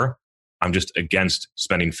partners are. I'm just against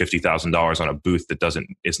spending $50,000 on a booth that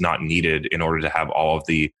is not needed in order to have all of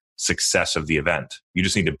the success of the event. You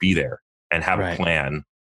just need to be there and have a plan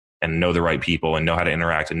and know the right people and know how to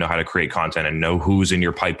interact and know how to create content and know who's in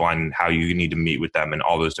your pipeline and how you need to meet with them and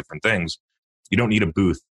all those different things. You don't need a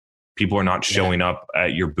booth. People are not showing up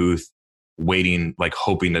at your booth waiting, like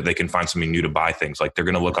hoping that they can find something new to buy things. Like, they're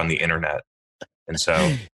going to look on the internet. And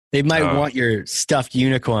so they might want your stuffed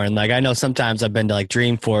unicorn. Like, I know sometimes I've been to like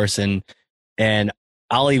Dreamforce and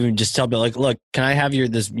I'll even just tell people like, look, can I have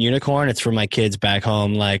this unicorn? It's for my kids back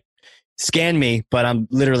home. Like, scan me, but I'm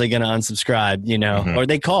literally going to unsubscribe, or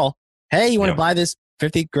they call, hey, you want to buy this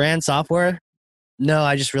 50 grand software? No,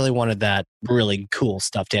 I just really wanted that really cool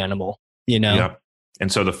stuffed animal, Yeah.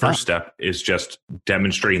 And so the first step is just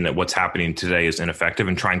demonstrating that what's happening today is ineffective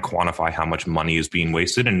and try and quantify how much money is being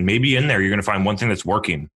wasted. And maybe in there, you're going to find one thing that's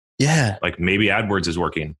working. Yeah. Like, maybe AdWords is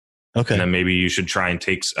working. Okay. And then maybe you should try and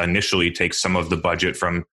initially take some of the budget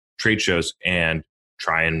from trade shows and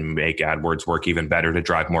try and make AdWords work even better to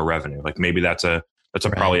drive more revenue. Like, maybe that's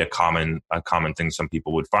probably a common thing some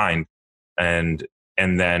people would find. And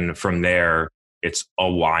then from there, it's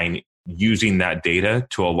using that data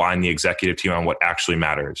to align the executive team on what actually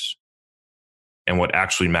matters. And what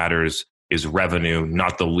actually matters is revenue,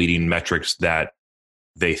 not the leading metrics that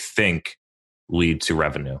they think lead to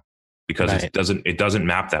revenue, because it doesn't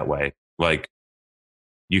map that way. Like,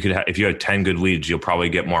 you could if you had 10 good leads, you'll probably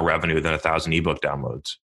get more revenue than 1,000 ebook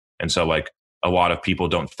downloads. And so, like, a lot of people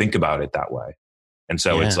don't think about it that way. And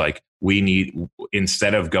so it's like,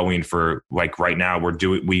 instead of going for, like, right now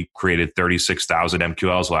we created 36,000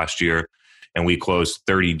 MQLs last year and we closed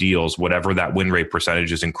 30 deals, whatever that win rate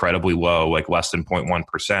percentage is incredibly low, like less than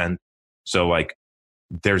 0.1%. So, like,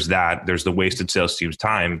 there's the wasted sales team's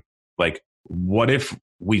time. Like, what if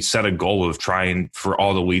we set a goal of trying, for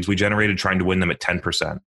all the leads we generated, trying to win them at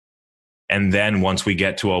 10%. And then once we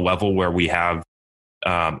get to a level where we have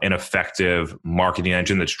an effective marketing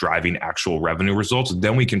engine that's driving actual revenue results,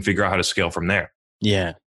 then we can figure out how to scale from there.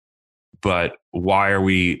 Yeah. But why are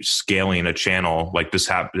we scaling a channel? Like, this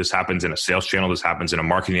happens in a sales channel. This happens in a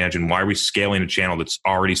marketing engine. Why are we scaling a channel that's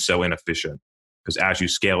already so inefficient? Because as you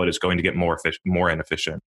scale it, it's going to get more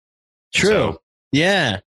inefficient. True. So,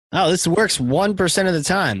 yeah. Oh, this works 1% of the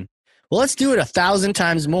time. Well, let's do it 1,000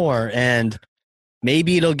 times more, and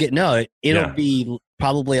maybe it'll be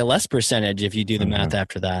probably a less percentage if you do the math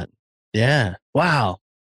after that. Yeah. Wow.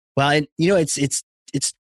 Well, and it's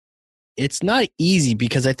not easy,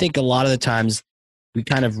 because I think a lot of the times we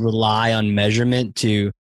kind of rely on measurement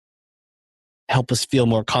to help us feel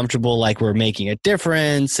more comfortable, like we're making a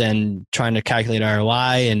difference and trying to calculate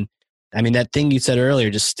ROI. And I mean, that thing you said earlier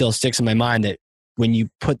just still sticks in my mind, that when you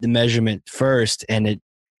put the measurement first and it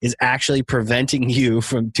is actually preventing you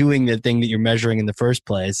from doing the thing that you're measuring in the first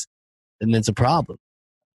place, then it's a problem.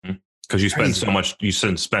 Because you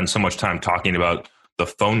spend so much time talking about the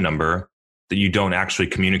phone number that you don't actually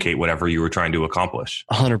communicate whatever you were trying to accomplish.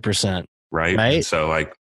 100%. Right? And so,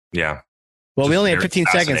 like, yeah. Well, we only have 15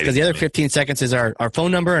 seconds, because the other 15 seconds is our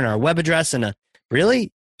phone number and our web address and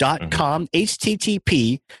 .com,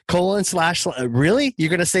 HTTP : really? You're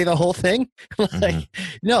going to say the whole thing? Like,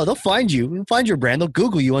 no, they'll find you. They'll find your brand. They'll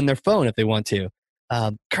Google you on their phone if they want to.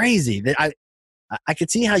 Crazy. I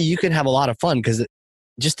could see how you could have a lot of fun, because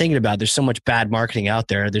just thinking about it, there's so much bad marketing out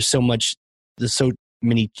there. There's so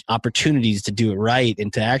many opportunities to do it right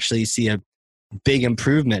and to actually see a big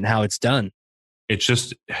improvement in how it's done. It's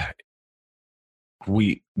just,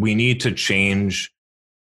 we need to change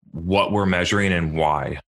what we're measuring and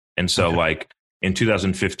why. And so, like, in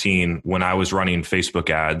 2015, when I was running Facebook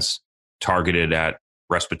ads targeted at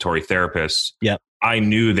respiratory therapists, I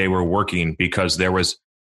knew they were working because there was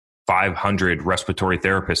 500 respiratory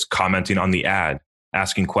therapists commenting on the ad,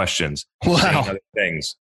 asking questions, saying other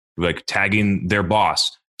things, like tagging their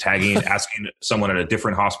boss, asking someone at a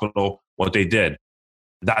different hospital what they did.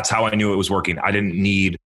 That's how I knew it was working. I didn't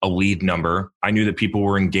need a lead number. I knew that people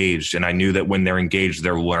were engaged, and I knew that when they're engaged,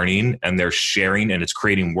 they're learning and they're sharing, and it's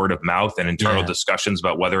creating word of mouth and internal discussions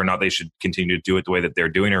about whether or not they should continue to do it the way that they're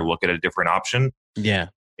doing or look at a different option. Yeah.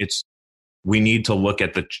 We need to look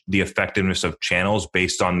at the effectiveness of channels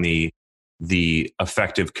based on the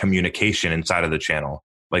effective communication inside of the channel.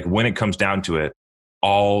 Like, when it comes down to it,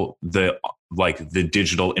 all the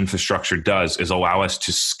digital infrastructure does is allow us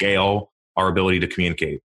to scale our ability to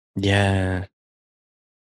communicate. Yeah.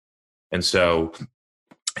 And so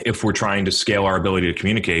if we're trying to scale our ability to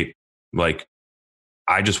communicate, like,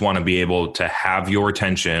 I just want to be able to have your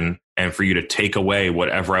attention and for you to take away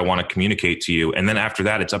whatever I want to communicate to you. And then after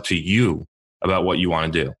that, it's up to you about what you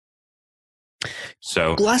want to do.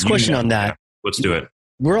 So last question on that. Yeah, let's do it.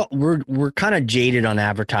 We're kind of jaded on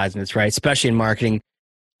advertisements, right? Especially in marketing.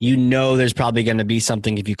 There's probably going to be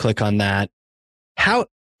something if you click on that. How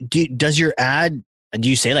does your ad, do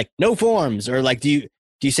you say like no forms, or like, do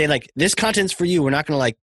you say like this content's for you? We're not going to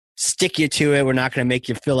like stick you to it. We're not going to make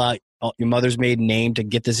you fill out your mother's maiden name to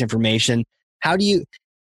get this information. How do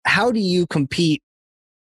you compete,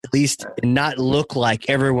 at least, and not look like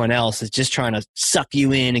everyone else is just trying to suck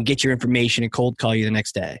you in and get your information and cold call you the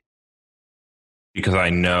next day? Because I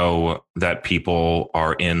know that people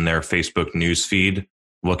are in their Facebook newsfeed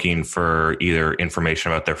looking for either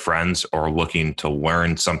information about their friends or looking to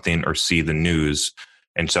learn something or see the news.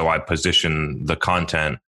 And so I position the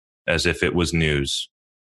content as if it was news.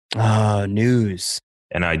 News.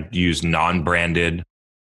 And I use non-branded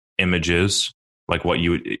images, like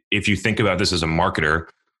if you think about this as a marketer,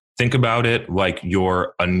 think about it like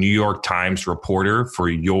you're a New York Times reporter for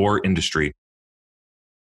your industry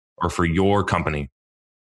or for your company.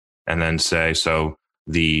 And then say, so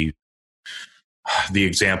the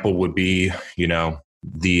example would be,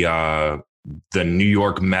 the New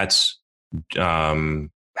York Mets have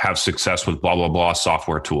success with blah, blah, blah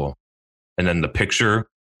software tool. And then the picture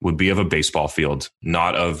would be of a baseball field,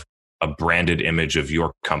 not of a branded image of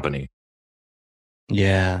your company.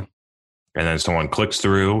 Yeah. And then someone clicks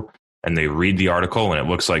through and they read the article, and it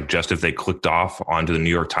looks like just if they clicked off onto the New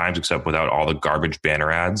York Times, except without all the garbage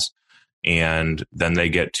banner ads. And then they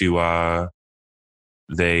get to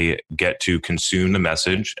consume the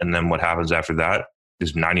message. And then what happens after that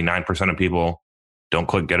is 99% of people don't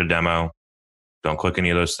click get a demo, don't click any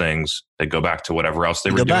of those things. They go back to whatever else they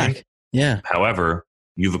were doing. Back. Yeah. However,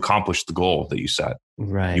 you've accomplished the goal that you set.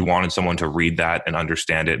 Right. You wanted someone to read that and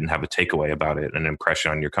understand it and have a takeaway about it, an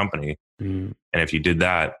impression on your company. And if you did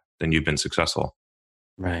that, then you've been successful.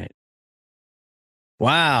 Right.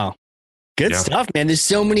 Wow. Good stuff, man. There's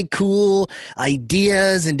so many cool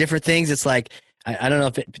ideas and different things. It's like, I don't know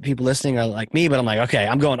if people listening are like me, but I'm like, okay,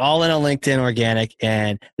 I'm going all in on LinkedIn organic,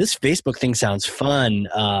 and this Facebook thing sounds fun,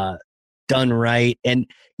 done right. And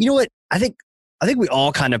you know what? I think we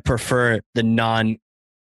all kind of prefer the non-grimy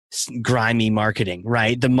marketing,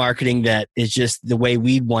 right? The marketing that is just the way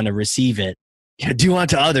we'd want to receive it. Do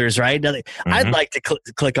unto others, right? I'd like to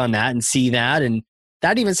click on that and see that, and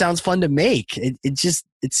that even sounds fun to make. It's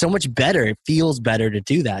so much better. It feels better to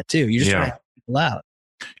do that too. You just try to help people out.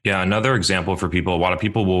 Yeah. Another example for people, a lot of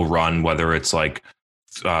people will run, whether it's like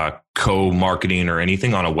co-marketing or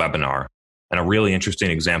anything, on a webinar. And a really interesting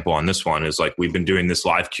example on this one is like, we've been doing this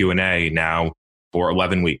live Q&A now for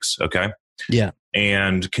 11 weeks. Okay. Yeah.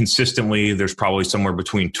 And consistently, there's probably somewhere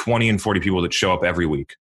between 20 and 40 people that show up every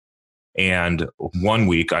week. And one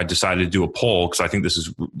week I decided to do a poll, because I think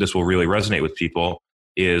this will really resonate with people,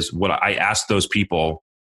 is what I asked those people: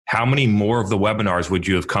 how many more of the webinars would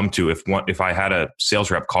you have come to if I had a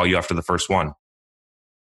sales rep call you after the first one?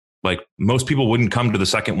 Like, most people wouldn't come to the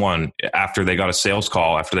second one after they got a sales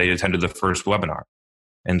call after they attended the first webinar.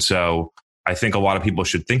 And so I think a lot of people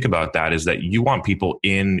should think about that, is that you want people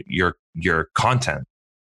in your content.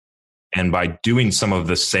 And by doing some of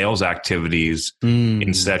the sales activities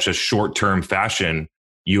in such a short-term fashion,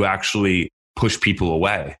 you actually push people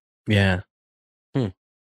away. Yeah.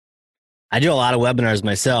 I do a lot of webinars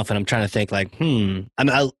myself, and I'm trying to think like,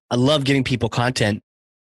 I love giving people content,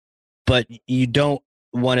 but you don't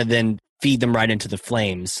want to then feed them right into the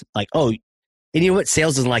flames. Like, and you know what?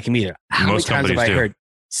 Sales doesn't like him either. How many times have I heard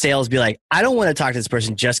sales be like, I don't want to talk to this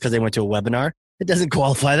person just because they went to a webinar? It doesn't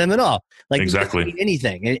qualify them at all. Like, exactly. It doesn't mean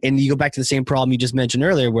anything. And you go back to the same problem you just mentioned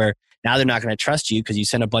earlier, where now they're not going to trust you because you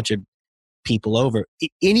sent a bunch of people over.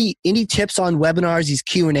 Any tips on webinars, these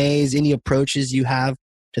Q&As, any approaches you have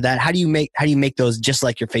to that? How do you make those just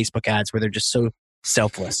like your Facebook ads, where they're just so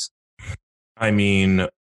selfless? I mean,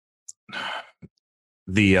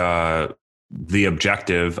 the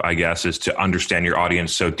objective, I guess, is to understand your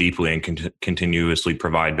audience so deeply and continuously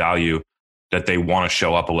provide value that they want to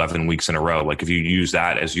show up 11 weeks in a row. Like, if you use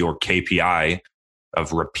that as your KPI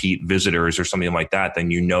of repeat visitors or something like that,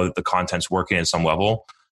 then you know that the content's working at some level.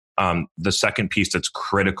 The second piece that's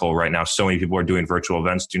critical right now, so many people are doing virtual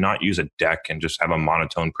events. Do not use a deck and just have a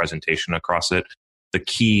monotone presentation across it. The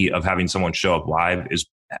key of having someone show up live is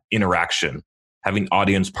interaction, having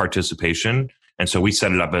audience participation. And so we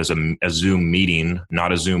set it up as a Zoom meeting,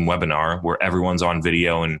 not a Zoom webinar, where everyone's on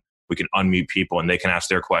video and we can unmute people and they can ask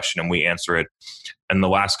their question and we answer it. And the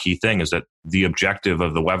last key thing is that the objective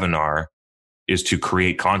of the webinar is to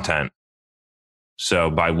create content.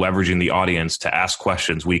 So by leveraging the audience to ask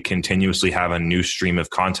questions, we continuously have a new stream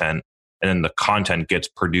of content, and then the content gets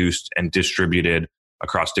produced and distributed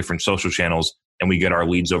across different social channels, and we get our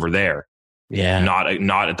leads over there. Yeah.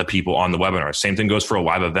 Not at the people on the webinar. Same thing goes for a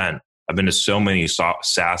live event. I've been to so many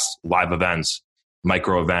SaaS live events,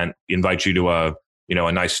 micro event, invite you to a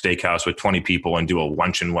nice steakhouse with 20 people and do a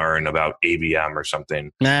lunch and learn about ABM or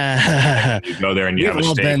something. And you go there and you have a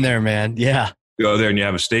steak. We've all been there, man. Yeah. You go there and you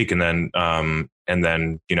have a steak, and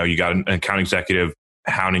then you got an account executive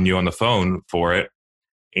hounding you on the phone for it.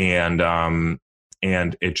 And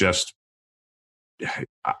it just,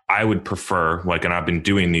 I would prefer, and I've been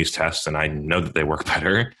doing these tests and I know that they work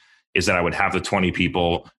better, is that I would have the 20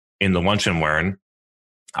 people in the lunch and learn.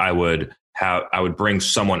 I would bring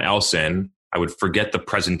someone else in. I would forget the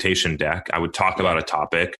presentation deck. I would talk about a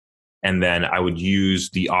topic, and then I would use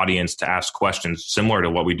the audience to ask questions similar to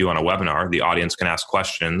what we do on a webinar. The audience can ask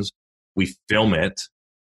questions. We film it,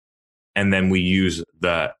 and then we use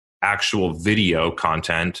the actual video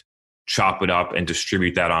content, chop it up and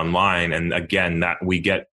distribute that online. And again, that we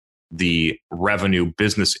get the revenue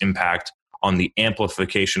business impact on the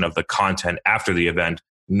amplification of the content after the event,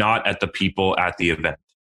 not at the people at the event.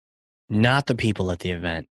 Not the people at the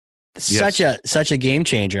event. Yes. Such a game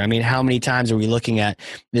changer. I mean, how many times are we looking at?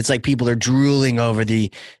 It's like people are drooling over the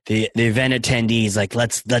event attendees. Like,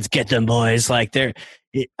 let's get them, boys. Like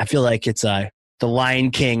I feel like it's the Lion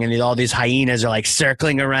King, and all these hyenas are like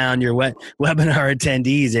circling around your webinar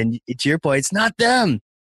attendees. And to your point, it's not them.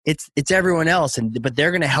 It's everyone else. But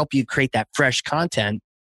they're going to help you create that fresh content.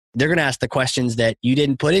 They're going to ask the questions that you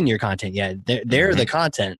didn't put in your content yet. They're the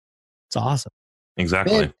content. It's awesome.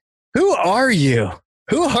 Exactly. Man, who are you?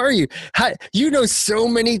 Who are you? You know so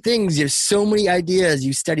many things. You have so many ideas.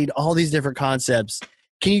 You studied all these different concepts.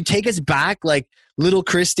 Can you take us back, like little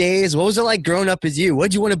Chris days? What was it like growing up as you? What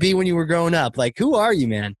did you want to be when you were growing up? Like, who are you,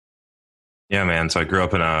 man? Yeah, man. So I grew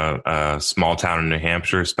up in a small town in New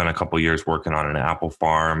Hampshire, spent a couple of years working on an apple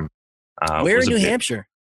farm. Where in New Hampshire?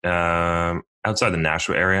 Outside the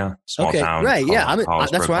Nashua area, small town. Right. Yeah.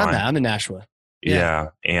 That's where I'm at. I'm in Nashua. Yeah.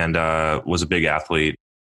 And was a big athlete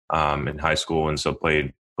in high school, and so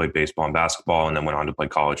played baseball and basketball, and then went on to play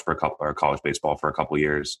college baseball for a couple of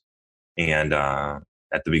years. And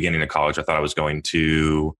at the beginning of college, I thought I was going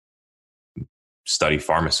to study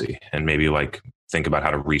pharmacy and maybe think about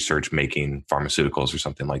how to research making pharmaceuticals or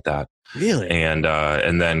something like that. Really? And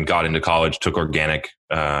then got into college, took organic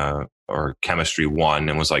or chemistry 1,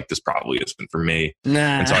 and was like, this probably isn't for me. Nah.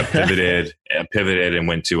 And so I pivoted and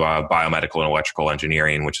went to biomedical and electrical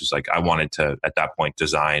engineering, which is I wanted to, at that point,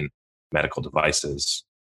 design medical devices.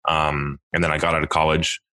 And then I got out of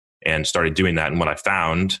college and started doing that. And what I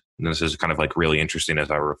found, and this is kind of really interesting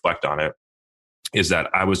as I reflect on it, is that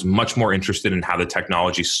I was much more interested in how the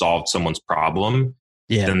technology solved someone's problem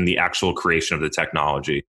than the actual creation of the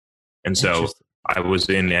technology. And so I was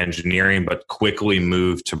in engineering, but quickly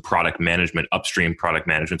moved to product management, upstream product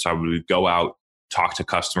management. So I would go out, talk to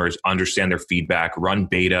customers, understand their feedback, run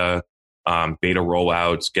beta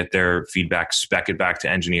rollouts, get their feedback, spec it back to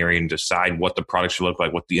engineering, decide what the product should look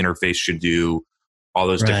like, what the interface should do, all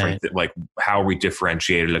those different, how are we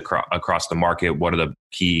differentiated across the market? What are the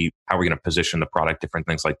key, how are we going to position the product, different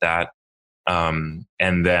things like that. And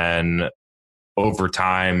then over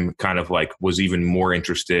time, kind of was even more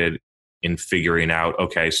interested in figuring out,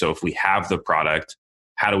 okay, so if we have the product,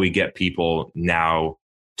 how do we get people now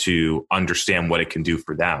to understand what it can do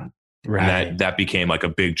for them? Right. And that became a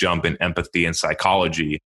big jump in empathy and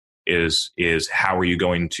psychology is how are you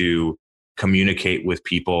going to communicate with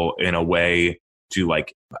people in a way to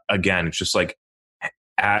again, it's just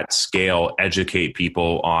at scale, educate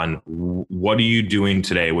people on what are you doing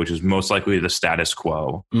today, which is most likely the status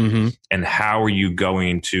quo. Mm-hmm. And how are you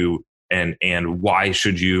going to, and why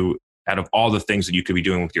should you, out of all the things that you could be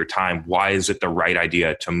doing with your time, why is it the right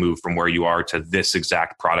idea to move from where you are to this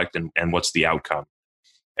exact product, and what's the outcome?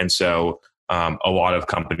 And so a lot of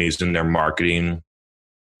companies in their marketing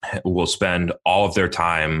will spend all of their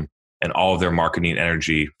time and all of their marketing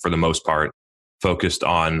energy, for the most part, focused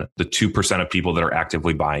on the 2% of people that are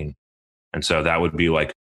actively buying. And so that would be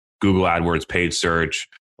Google AdWords, paid search,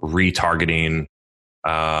 retargeting,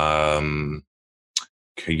 G2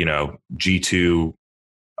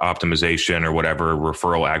 optimization or whatever,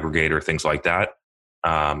 referral aggregator, things like that.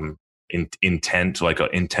 Intent,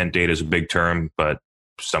 intent data is a big term, but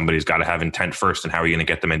somebody's got to have intent first, and how are you going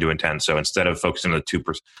to get them into intent? So instead of focusing on the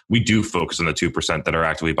 2%, we do focus on the 2% that are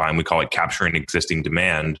actively buying. We call it capturing existing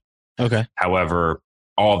demand. Okay. However,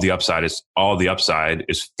 all of the upside is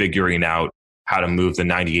figuring out how to move the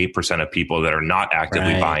 98% of people that are not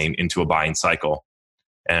actively buying into a buying cycle.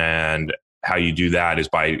 And how you do that is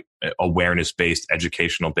by awareness-based,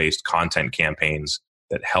 educational-based content campaigns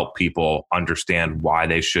that help people understand why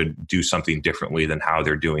they should do something differently than how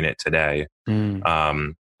they're doing it today. And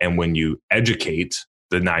when you educate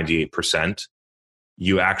the 98%,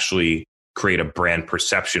 you actually create a brand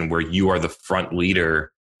perception where you are the front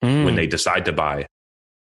leader when they decide to buy.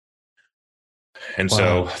 And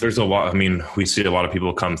so there's a lot, I mean, we see a lot of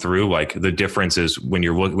people come through. Like the difference is when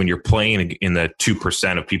you're playing in the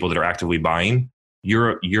 2% of people that are actively buying,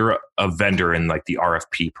 you're a vendor in like the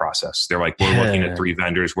RFP process. They're like, we're looking at 3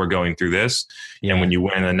 vendors, we're going through this. And when you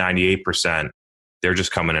win the 98%, they're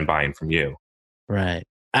just coming and buying from you. Right.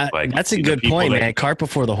 Like, that's a good point, man. Cart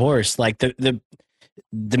before the horse. Like the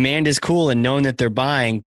demand is cool and knowing that they're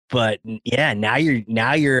buying, but yeah, now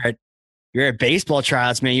you're at baseball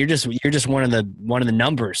tryouts, man. You're just one of the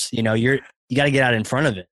numbers. You know, you got to get out in front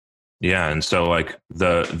of it. Yeah, and so like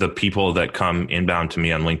the people that come inbound to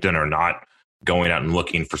me on LinkedIn are not going out and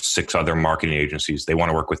looking for 6 other marketing agencies. They want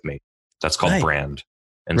to work with me. That's called brand.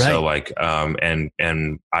 And so like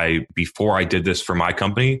and I before I did this for my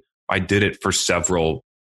company, I did it for several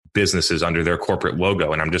businesses under their corporate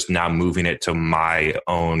logo, and I'm just now moving it to my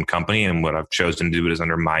own company, and what I've chosen to do it is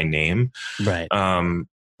under my name. Right.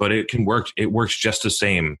 But it can work. It works just the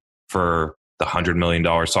same for the $100 million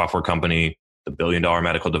software company, the $1 billion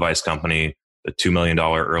medical device company, the $2 million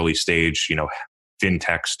early stage,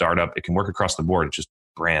 fintech startup. It can work across the board. It's just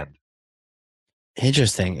brand.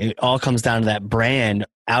 Interesting. It all comes down to that brand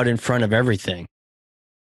out in front of everything.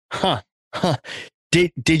 Huh.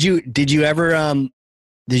 Did you ever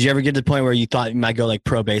get to the point where you thought you might go like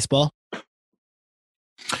pro baseball?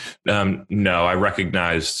 No, I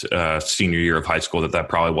recognized senior year of high school that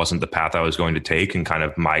probably wasn't the path I was going to take, and kind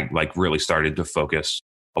of really started to focus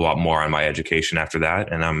a lot more on my education after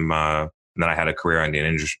that. And then I had a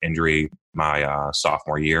career-ending injury my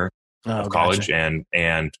sophomore year of college, and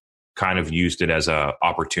kind of used it as a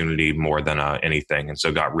opportunity more than anything. And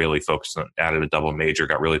so got really focused on, added a double major,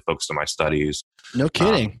 got really focused on my studies. No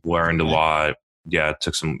kidding. Learned a lot. Yeah,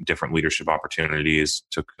 took some different leadership opportunities,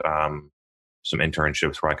 took some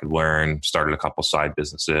internships where I could learn, started a couple side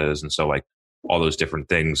businesses. And so like all those different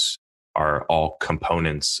things are all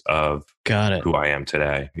components of who I am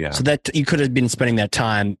today. Yeah. So that you could have been spending that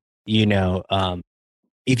time, if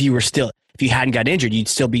you hadn't got injured, you'd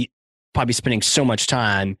still be probably spending so much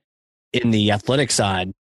time in the athletic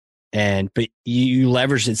side. But you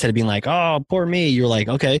leveraged it instead of being like, oh, poor me. You're like,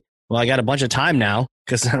 okay, well, I got a bunch of time now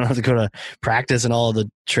because I don't have to go to practice and all of the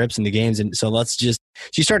trips and the games. And so so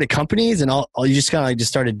you started companies and all you just kind of like just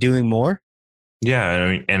started doing more.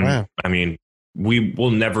 Yeah. I mean, we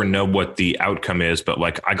will never know what the outcome is, but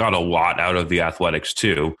like I got a lot out of the athletics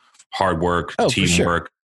too. Hard work, teamwork,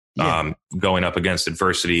 going up against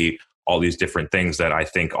adversity, all these different things that I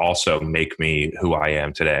think also make me who I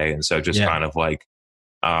am today. And so just kind of like,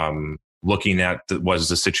 looking at was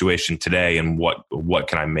the situation today and what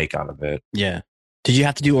can I make out of it? Yeah. Did you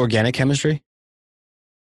have to do organic chemistry?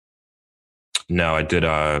 No, I did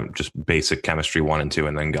just basic chemistry 1 and 2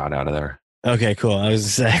 and then got out of there. Okay, cool. I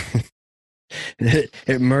was saying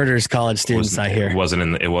it murders college students, I hear. It wasn't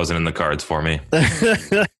in the cards for me.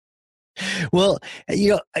 Well,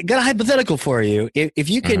 I got a hypothetical for you. If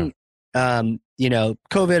you can,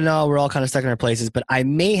 COVID and all, we're all kind of stuck in our places, but I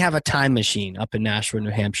may have a time machine up in Nashua,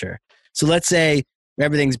 New Hampshire. So let's say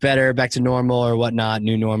everything's better, back to normal or whatnot,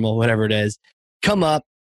 new normal, whatever it is. Come up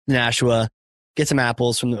Nashua, get some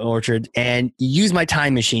apples from the orchard, and you use my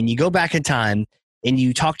time machine. You go back in time and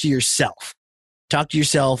you talk to yourself.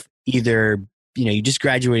 Either, you just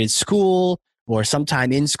graduated school or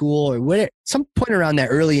sometime in school or some point around that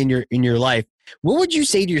early in your life. What would you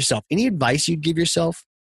say to yourself? Any advice you'd give yourself?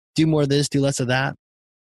 Do more of this, do less of that?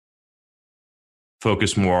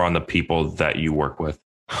 Focus more on the people that you work with.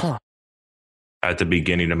 Huh. At the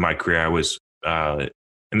beginning of my career, I was, and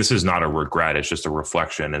this is not a regret, it's just a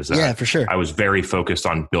reflection, is that for sure. I was very focused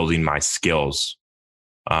on building my skills,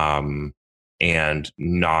 and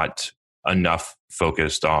not enough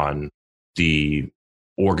focused on the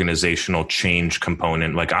organizational change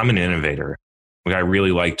component. Like I'm an innovator. Like I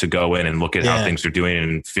really like to go in and look at how things are doing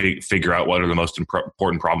and figure out what are the most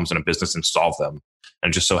important problems in a business and solve them. And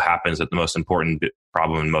it just so happens that the most important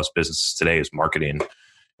problem in most businesses today is marketing.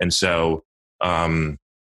 And so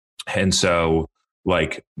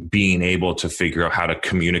like being able to figure out how to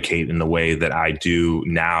communicate in the way that I do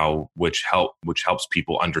now, which helps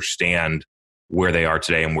people understand where they are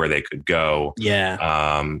today and where they could go.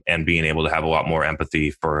 Yeah. And being able to have a lot more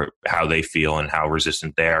empathy for how they feel and how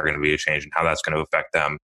resistant they are going to be to change and how that's going to affect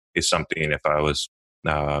them. is something if I was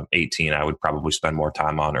 18, I would probably spend more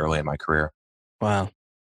time on early in my career. Wow.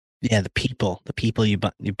 Yeah. The people you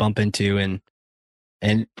bump into and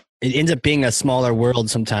it ends up being a smaller world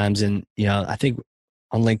sometimes. And, I think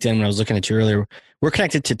on LinkedIn, when I was looking at you earlier, we're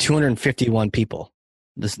connected to 251 people,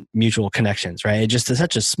 this mutual connections, right? It just is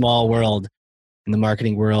such a small world in the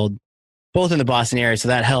marketing world, both in the Boston area. So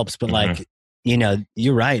that helps. But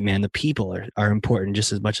you're right, man. The people are important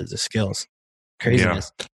just as much as the skills.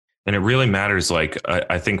 Craziness. Yeah. And it really matters. Like,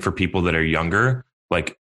 I think for people that are younger,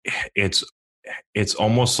 like it's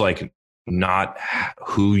almost like not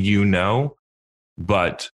who you know,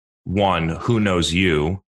 but one, who knows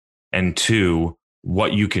you, and two,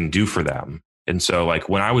 what you can do for them. And so like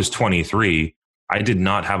when I was 23, I did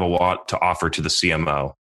not have a lot to offer to the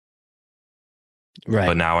CMO. Right.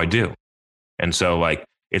 But now I do. And so like,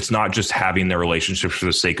 it's not just having the relationships for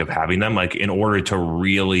the sake of having them. Like in order to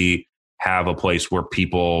really have a place where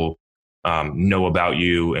people know about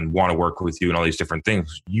you and want to work with you and all these different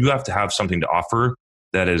things, you have to have something to offer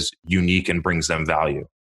that is unique and brings them value.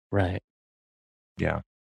 Right. Yeah.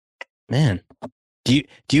 Man, do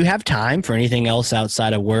you have time for anything else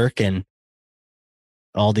outside of work and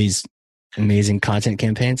all these amazing content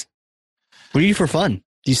campaigns? What do you do for fun?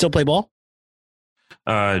 Do you still play ball?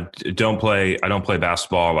 I don't play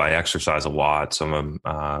basketball. I exercise a lot. So I'm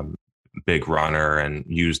a big runner and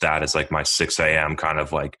use that as like my 6 a.m. kind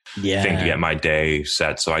of like thing to get my day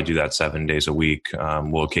set. So I do that 7 days a week.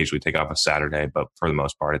 We'll occasionally take off a Saturday, but for the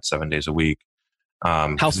most part, it's 7 days a week.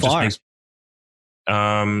 How far?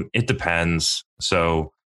 It depends.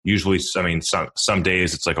 So usually, some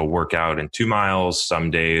days it's like a workout in 2 miles. Some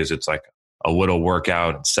days it's like a little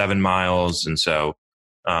workout in 7 miles. And so,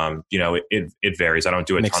 it varies. I don't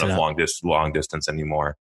do a ton of long distance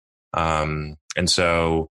anymore. And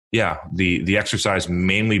so, yeah, the exercise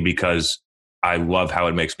mainly because I love how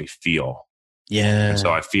it makes me feel. Yeah. And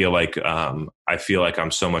so I feel like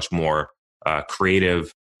I'm so much more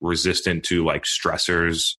creative, resistant to like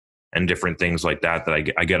stressors and different things like that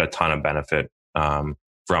I get a ton of benefit from.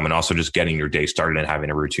 And also just getting your day started and having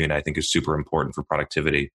a routine, I think is super important for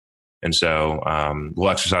productivity. And so we'll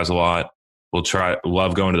exercise a lot.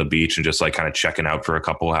 Love going to the beach and just like kind of checking out for a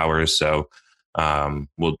couple hours. So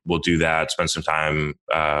we'll do that, spend some time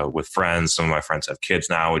with friends. Some of my friends have kids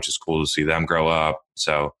now, which is cool to see them grow up.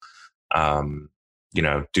 So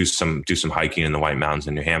do some hiking in the White Mountains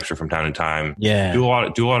in New Hampshire from time to time. Yeah. Do a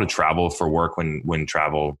lot of travel for work when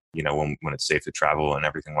travel, when it's safe to travel and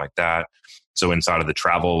everything like that. So inside of the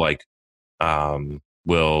travel, like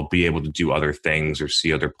we'll be able to do other things or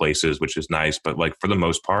see other places, which is nice. But like for the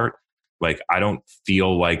most part, like I don't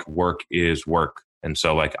feel like work is work. And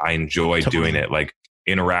so like I enjoy doing it, like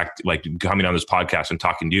interact, like coming on this podcast and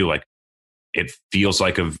talking to you, like it feels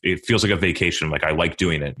like a vacation. Like I like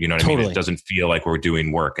doing it. You know what I mean? It doesn't feel like we're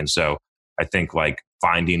doing work. And so I think like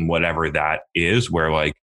finding whatever that is, where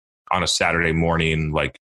like on a Saturday morning,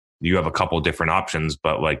 like you have a couple of different options,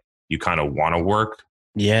 but like you kind of want to work.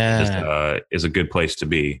 Yeah. Is a good place to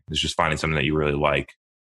be. It's just finding something that you really like.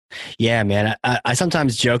 Yeah, man. I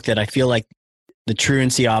sometimes joke that I feel like the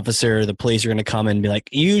truancy officer, the police are going to come and be like,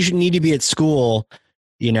 you should need to be at school,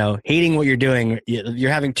 hating what you're doing.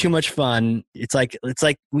 You're having too much fun. It's like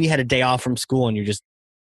we had a day off from school and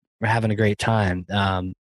we're having a great time.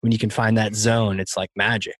 When you can find that zone, it's like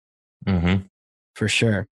magic. Mm-hmm. For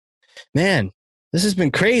sure. Man, this has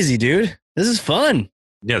been crazy, dude. This is fun.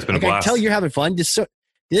 Yeah, it's been a blast. I can tell you're having fun.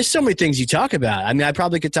 There's so many things you talk about. I mean, I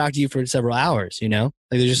probably could talk to you for several hours, Like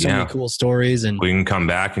there's just so many cool stories, and we can come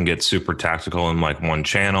back and get super tactical in like one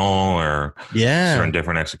channel or certain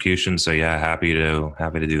different executions. So yeah, happy to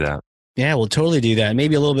do that. Yeah, we'll totally do that.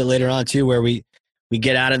 Maybe a little bit later on too, where we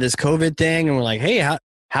get out of this COVID thing and we're like, hey,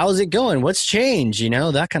 how's it going? What's changed?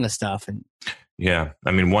 That kind of stuff. And yeah,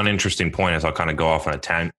 I mean, one interesting point is I'll kind of go off on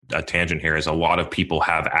a tangent here is a lot of people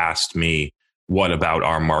have asked me, what about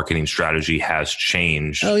our marketing strategy has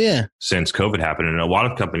changed since COVID happened? And a lot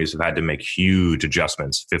of companies have had to make huge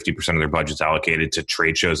adjustments. 50% of their budget's allocated to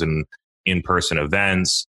trade shows and in-person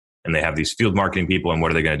events. And they have these field marketing people, and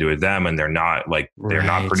what are they going to do with them? And they're not they're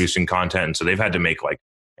not producing content. And so they've had to make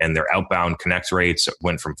and their outbound connect rates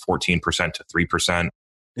went from 14% to 3%.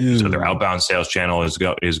 Ooh. So their outbound sales channel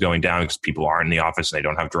is going down because people aren't in the office and they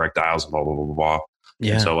don't have direct dials, blah, blah, blah, blah, blah.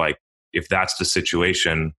 Yeah. And so if that's the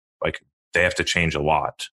situation, they have to change a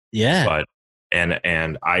lot. Yeah. But,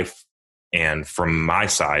 and from my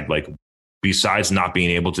side, besides not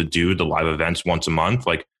being able to do the live events once a month,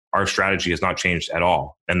 our strategy has not changed at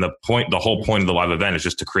all. And the whole point of the live event is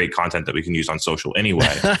just to create content that we can use on social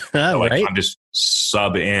anyway. So right? I'm just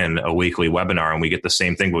sub in a weekly webinar and we get the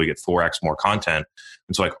same thing, but we get 4x more content.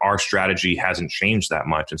 And so like our strategy hasn't changed that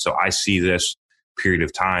much. And so I see this period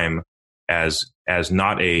of time as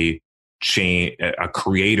not a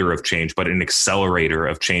creator of change, but an accelerator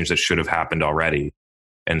of change that should have happened already.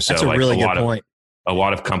 And so That's a like really good point. A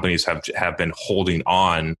lot of companies have been holding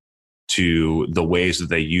on to the ways that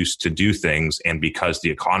they used to do things. And because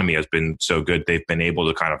the economy has been so good, they've been able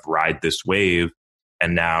to kind of ride this wave.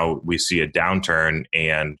 And now we see a downturn,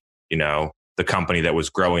 and, you know, the company that was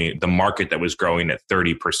growing, the market that was growing at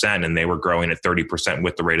 30%, and they were growing at 30%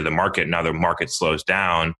 with the rate of the market. Now the market slows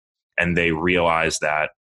down, and they realize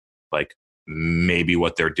that like maybe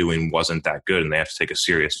what they're doing wasn't that good, and they have to take a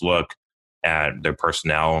serious look at their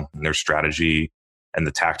personnel and their strategy and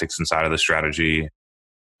the tactics inside of the strategy.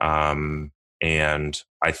 And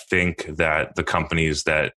I think that the companies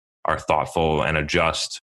that are thoughtful and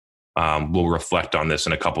adjust will reflect on this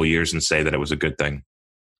in a couple of years and say that it was a good thing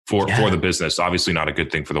for the business. Obviously not a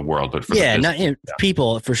good thing for the world, but for the business.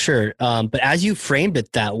 People for sure. But as you framed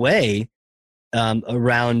it that way,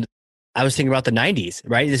 around, I was thinking about the 90s,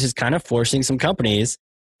 right? This is kind of forcing some companies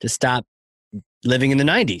to stop living in the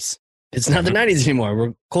 90s. It's not the 90s anymore.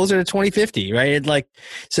 We're closer to 2050, right?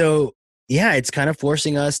 It's kind of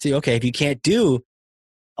forcing us to, okay, if you can't do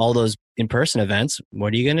all those in-person events,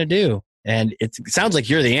 what are you going to do? And it sounds like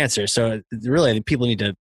you're the answer. So really, people need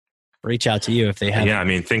to reach out to you if they have. Yeah, I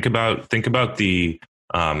mean, think about the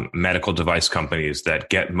medical device companies that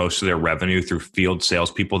get most of their revenue through field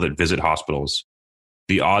salespeople that visit hospitals.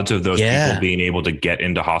 The odds of those people being able to get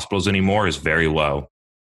into hospitals anymore is very low.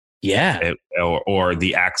 Yeah. Or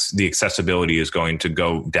the accessibility is going to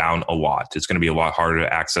go down a lot. It's going to be a lot harder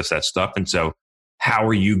to access that stuff. And so how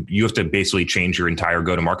are you have to basically change your entire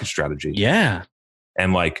go-to-market strategy. Yeah.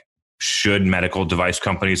 And like, should medical device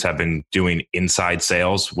companies have been doing inside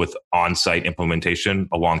sales with on-site implementation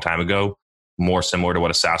a long time ago, more similar to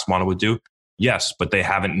what a SaaS model would do? Yes, but they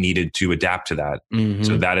haven't needed to adapt to that. Mm-hmm.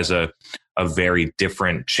 So that is a very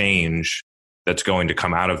different change that's going to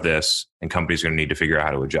come out of this, and companies are going to need to figure out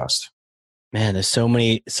how to adjust. Man, there's so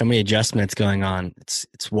many adjustments going on. It's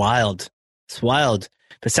wild. It's wild.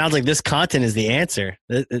 But it sounds like this content is the answer.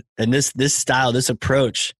 And this style, this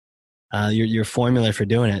approach, your formula for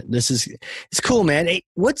doing it. It's cool, man. Hey,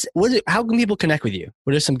 how can people connect with you?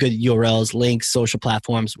 What are some good URLs, links, social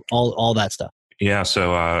platforms, all that stuff? Yeah.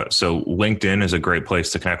 So LinkedIn is a great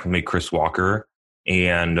place to connect with me, Chris Walker.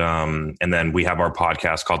 And then we have our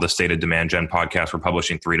podcast called the State of Demand Gen Podcast. We're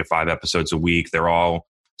publishing 3 to 5 episodes a week. They're all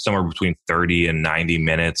somewhere between 30 and 90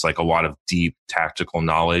 minutes, like a lot of deep tactical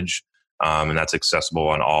knowledge. And that's accessible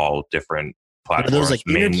on all different platforms. Are those like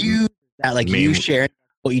interviews that you sharing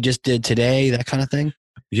what you just did today, that kind of thing?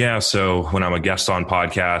 Yeah. So when I'm a guest on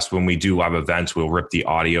podcast, when we do live events, we'll rip the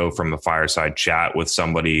audio from a fireside chat with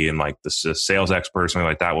somebody and like the sales expert or something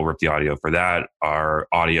like that. We'll rip the audio for that. Our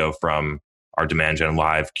audio from our Demand Gen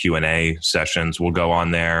Live Q&A sessions will go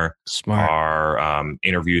on there. Smart. Our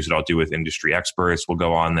interviews that I'll do with industry experts will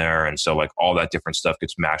go on there. And so like all that different stuff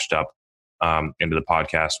gets mashed up into the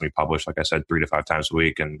podcast. And we publish, like I said, 3 to 5 times a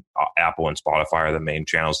week. And Apple and Spotify are the main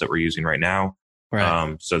channels that we're using right now.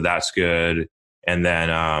 Right. So that's good. And then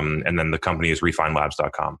the company is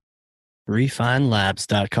refinelabs.com.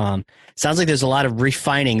 Refinelabs.com. Sounds like there's a lot of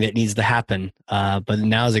refining that needs to happen. But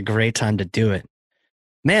now is a great time to do it.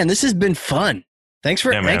 Man, this has been fun. Thanks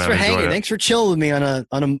for hanging. Thanks for chilling with me on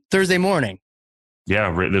a Thursday morning.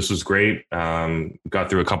 Yeah, this was great. Got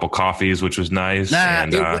through a couple coffees, which was nice.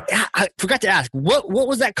 I forgot to ask, what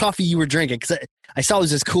was that coffee you were drinking? Because I saw it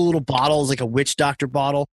was this cool little bottle. It was like a witch doctor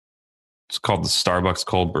bottle. It's called the Starbucks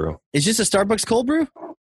Cold Brew. It's just a Starbucks Cold Brew?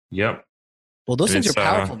 Yep. Well, those things are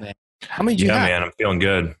powerful, man. How many do you have? Yeah, man, I'm feeling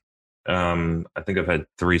good. I think I've had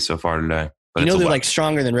 3 so far today. But they're like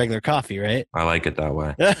stronger than regular coffee, right? I like it that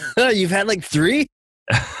way. You've had like 3?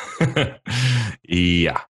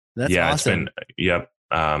 Yeah. That's awesome.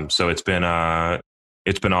 So it's been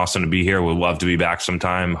awesome to be here. We'd love to be back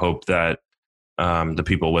sometime. Hope that the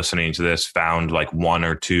people listening to this found like 1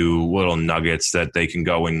 or 2 little nuggets that they can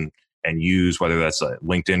go and use, whether that's like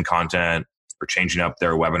LinkedIn content or changing up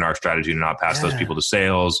their webinar strategy to not pass those people to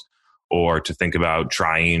sales, or to think about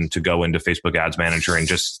trying to go into Facebook Ads Manager and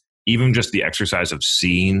just the exercise of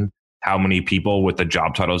seeing how many people with the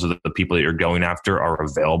job titles of the people that you're going after are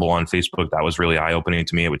available on Facebook. That was really eye-opening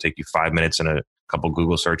to me. It would take you 5 minutes and a couple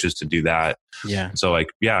Google searches to do that. Yeah. So I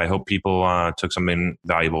hope people took something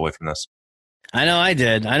valuable away from this. I know I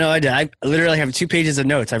did. I literally have 2 pages of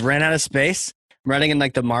notes. I've ran out of space. I'm writing in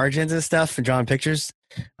like the margins and stuff and drawing pictures.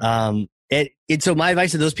 So my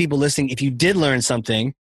advice to those people listening, if you did learn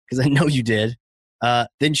something, because I know you did,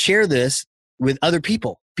 then share this with other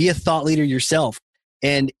people. Be a thought leader yourself.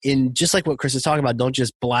 And in just like what Chris is talking about, don't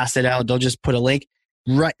just blast it out. Don't just put a link.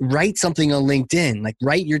 Write something on LinkedIn. Like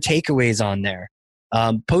write your takeaways on there.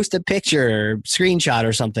 Post a picture, screenshot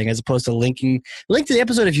or something, as opposed to link to the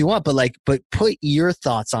episode if you want. But put your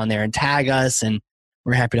thoughts on there and tag us, and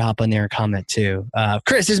we're happy to hop on there and comment too.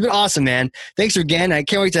 Chris, it's been awesome, man. Thanks again. I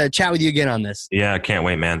can't wait to chat with you again on this. Yeah, I can't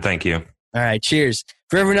wait, man. Thank you. All right, cheers.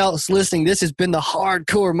 For everyone else listening, this has been the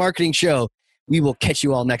Hardcore Marketing Show. We will catch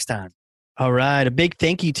you all next time. All right, a big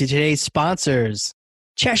thank you to today's sponsors.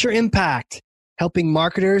 Cheshire Impact, helping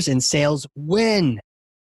marketers and sales win,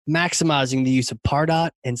 maximizing the use of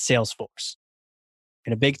Pardot and Salesforce.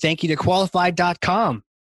 And a big thank you to Qualified.com,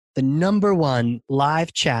 the #1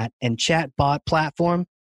 live chat and chatbot platform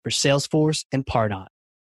for Salesforce and Pardot.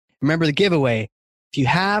 Remember the giveaway. If you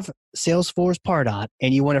have Salesforce Pardot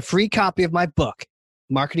and you want a free copy of my book,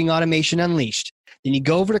 Marketing Automation Unleashed, then you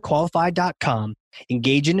go over to Qualified.com,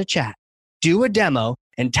 engage in a chat, do a demo,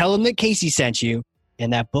 and tell them that Casey sent you,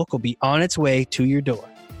 and that book will be on its way to your door.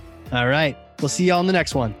 All right. We'll see y'all in the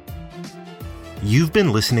next one. You've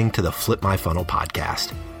been listening to the Flip My Funnel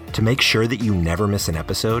podcast. To make sure that you never miss an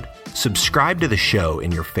episode, subscribe to the show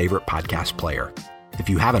in your favorite podcast player. If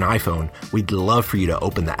you have an iPhone, we'd love for you to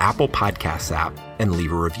open the Apple Podcasts app and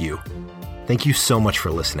leave a review. Thank you so much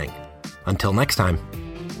for listening. Until next time.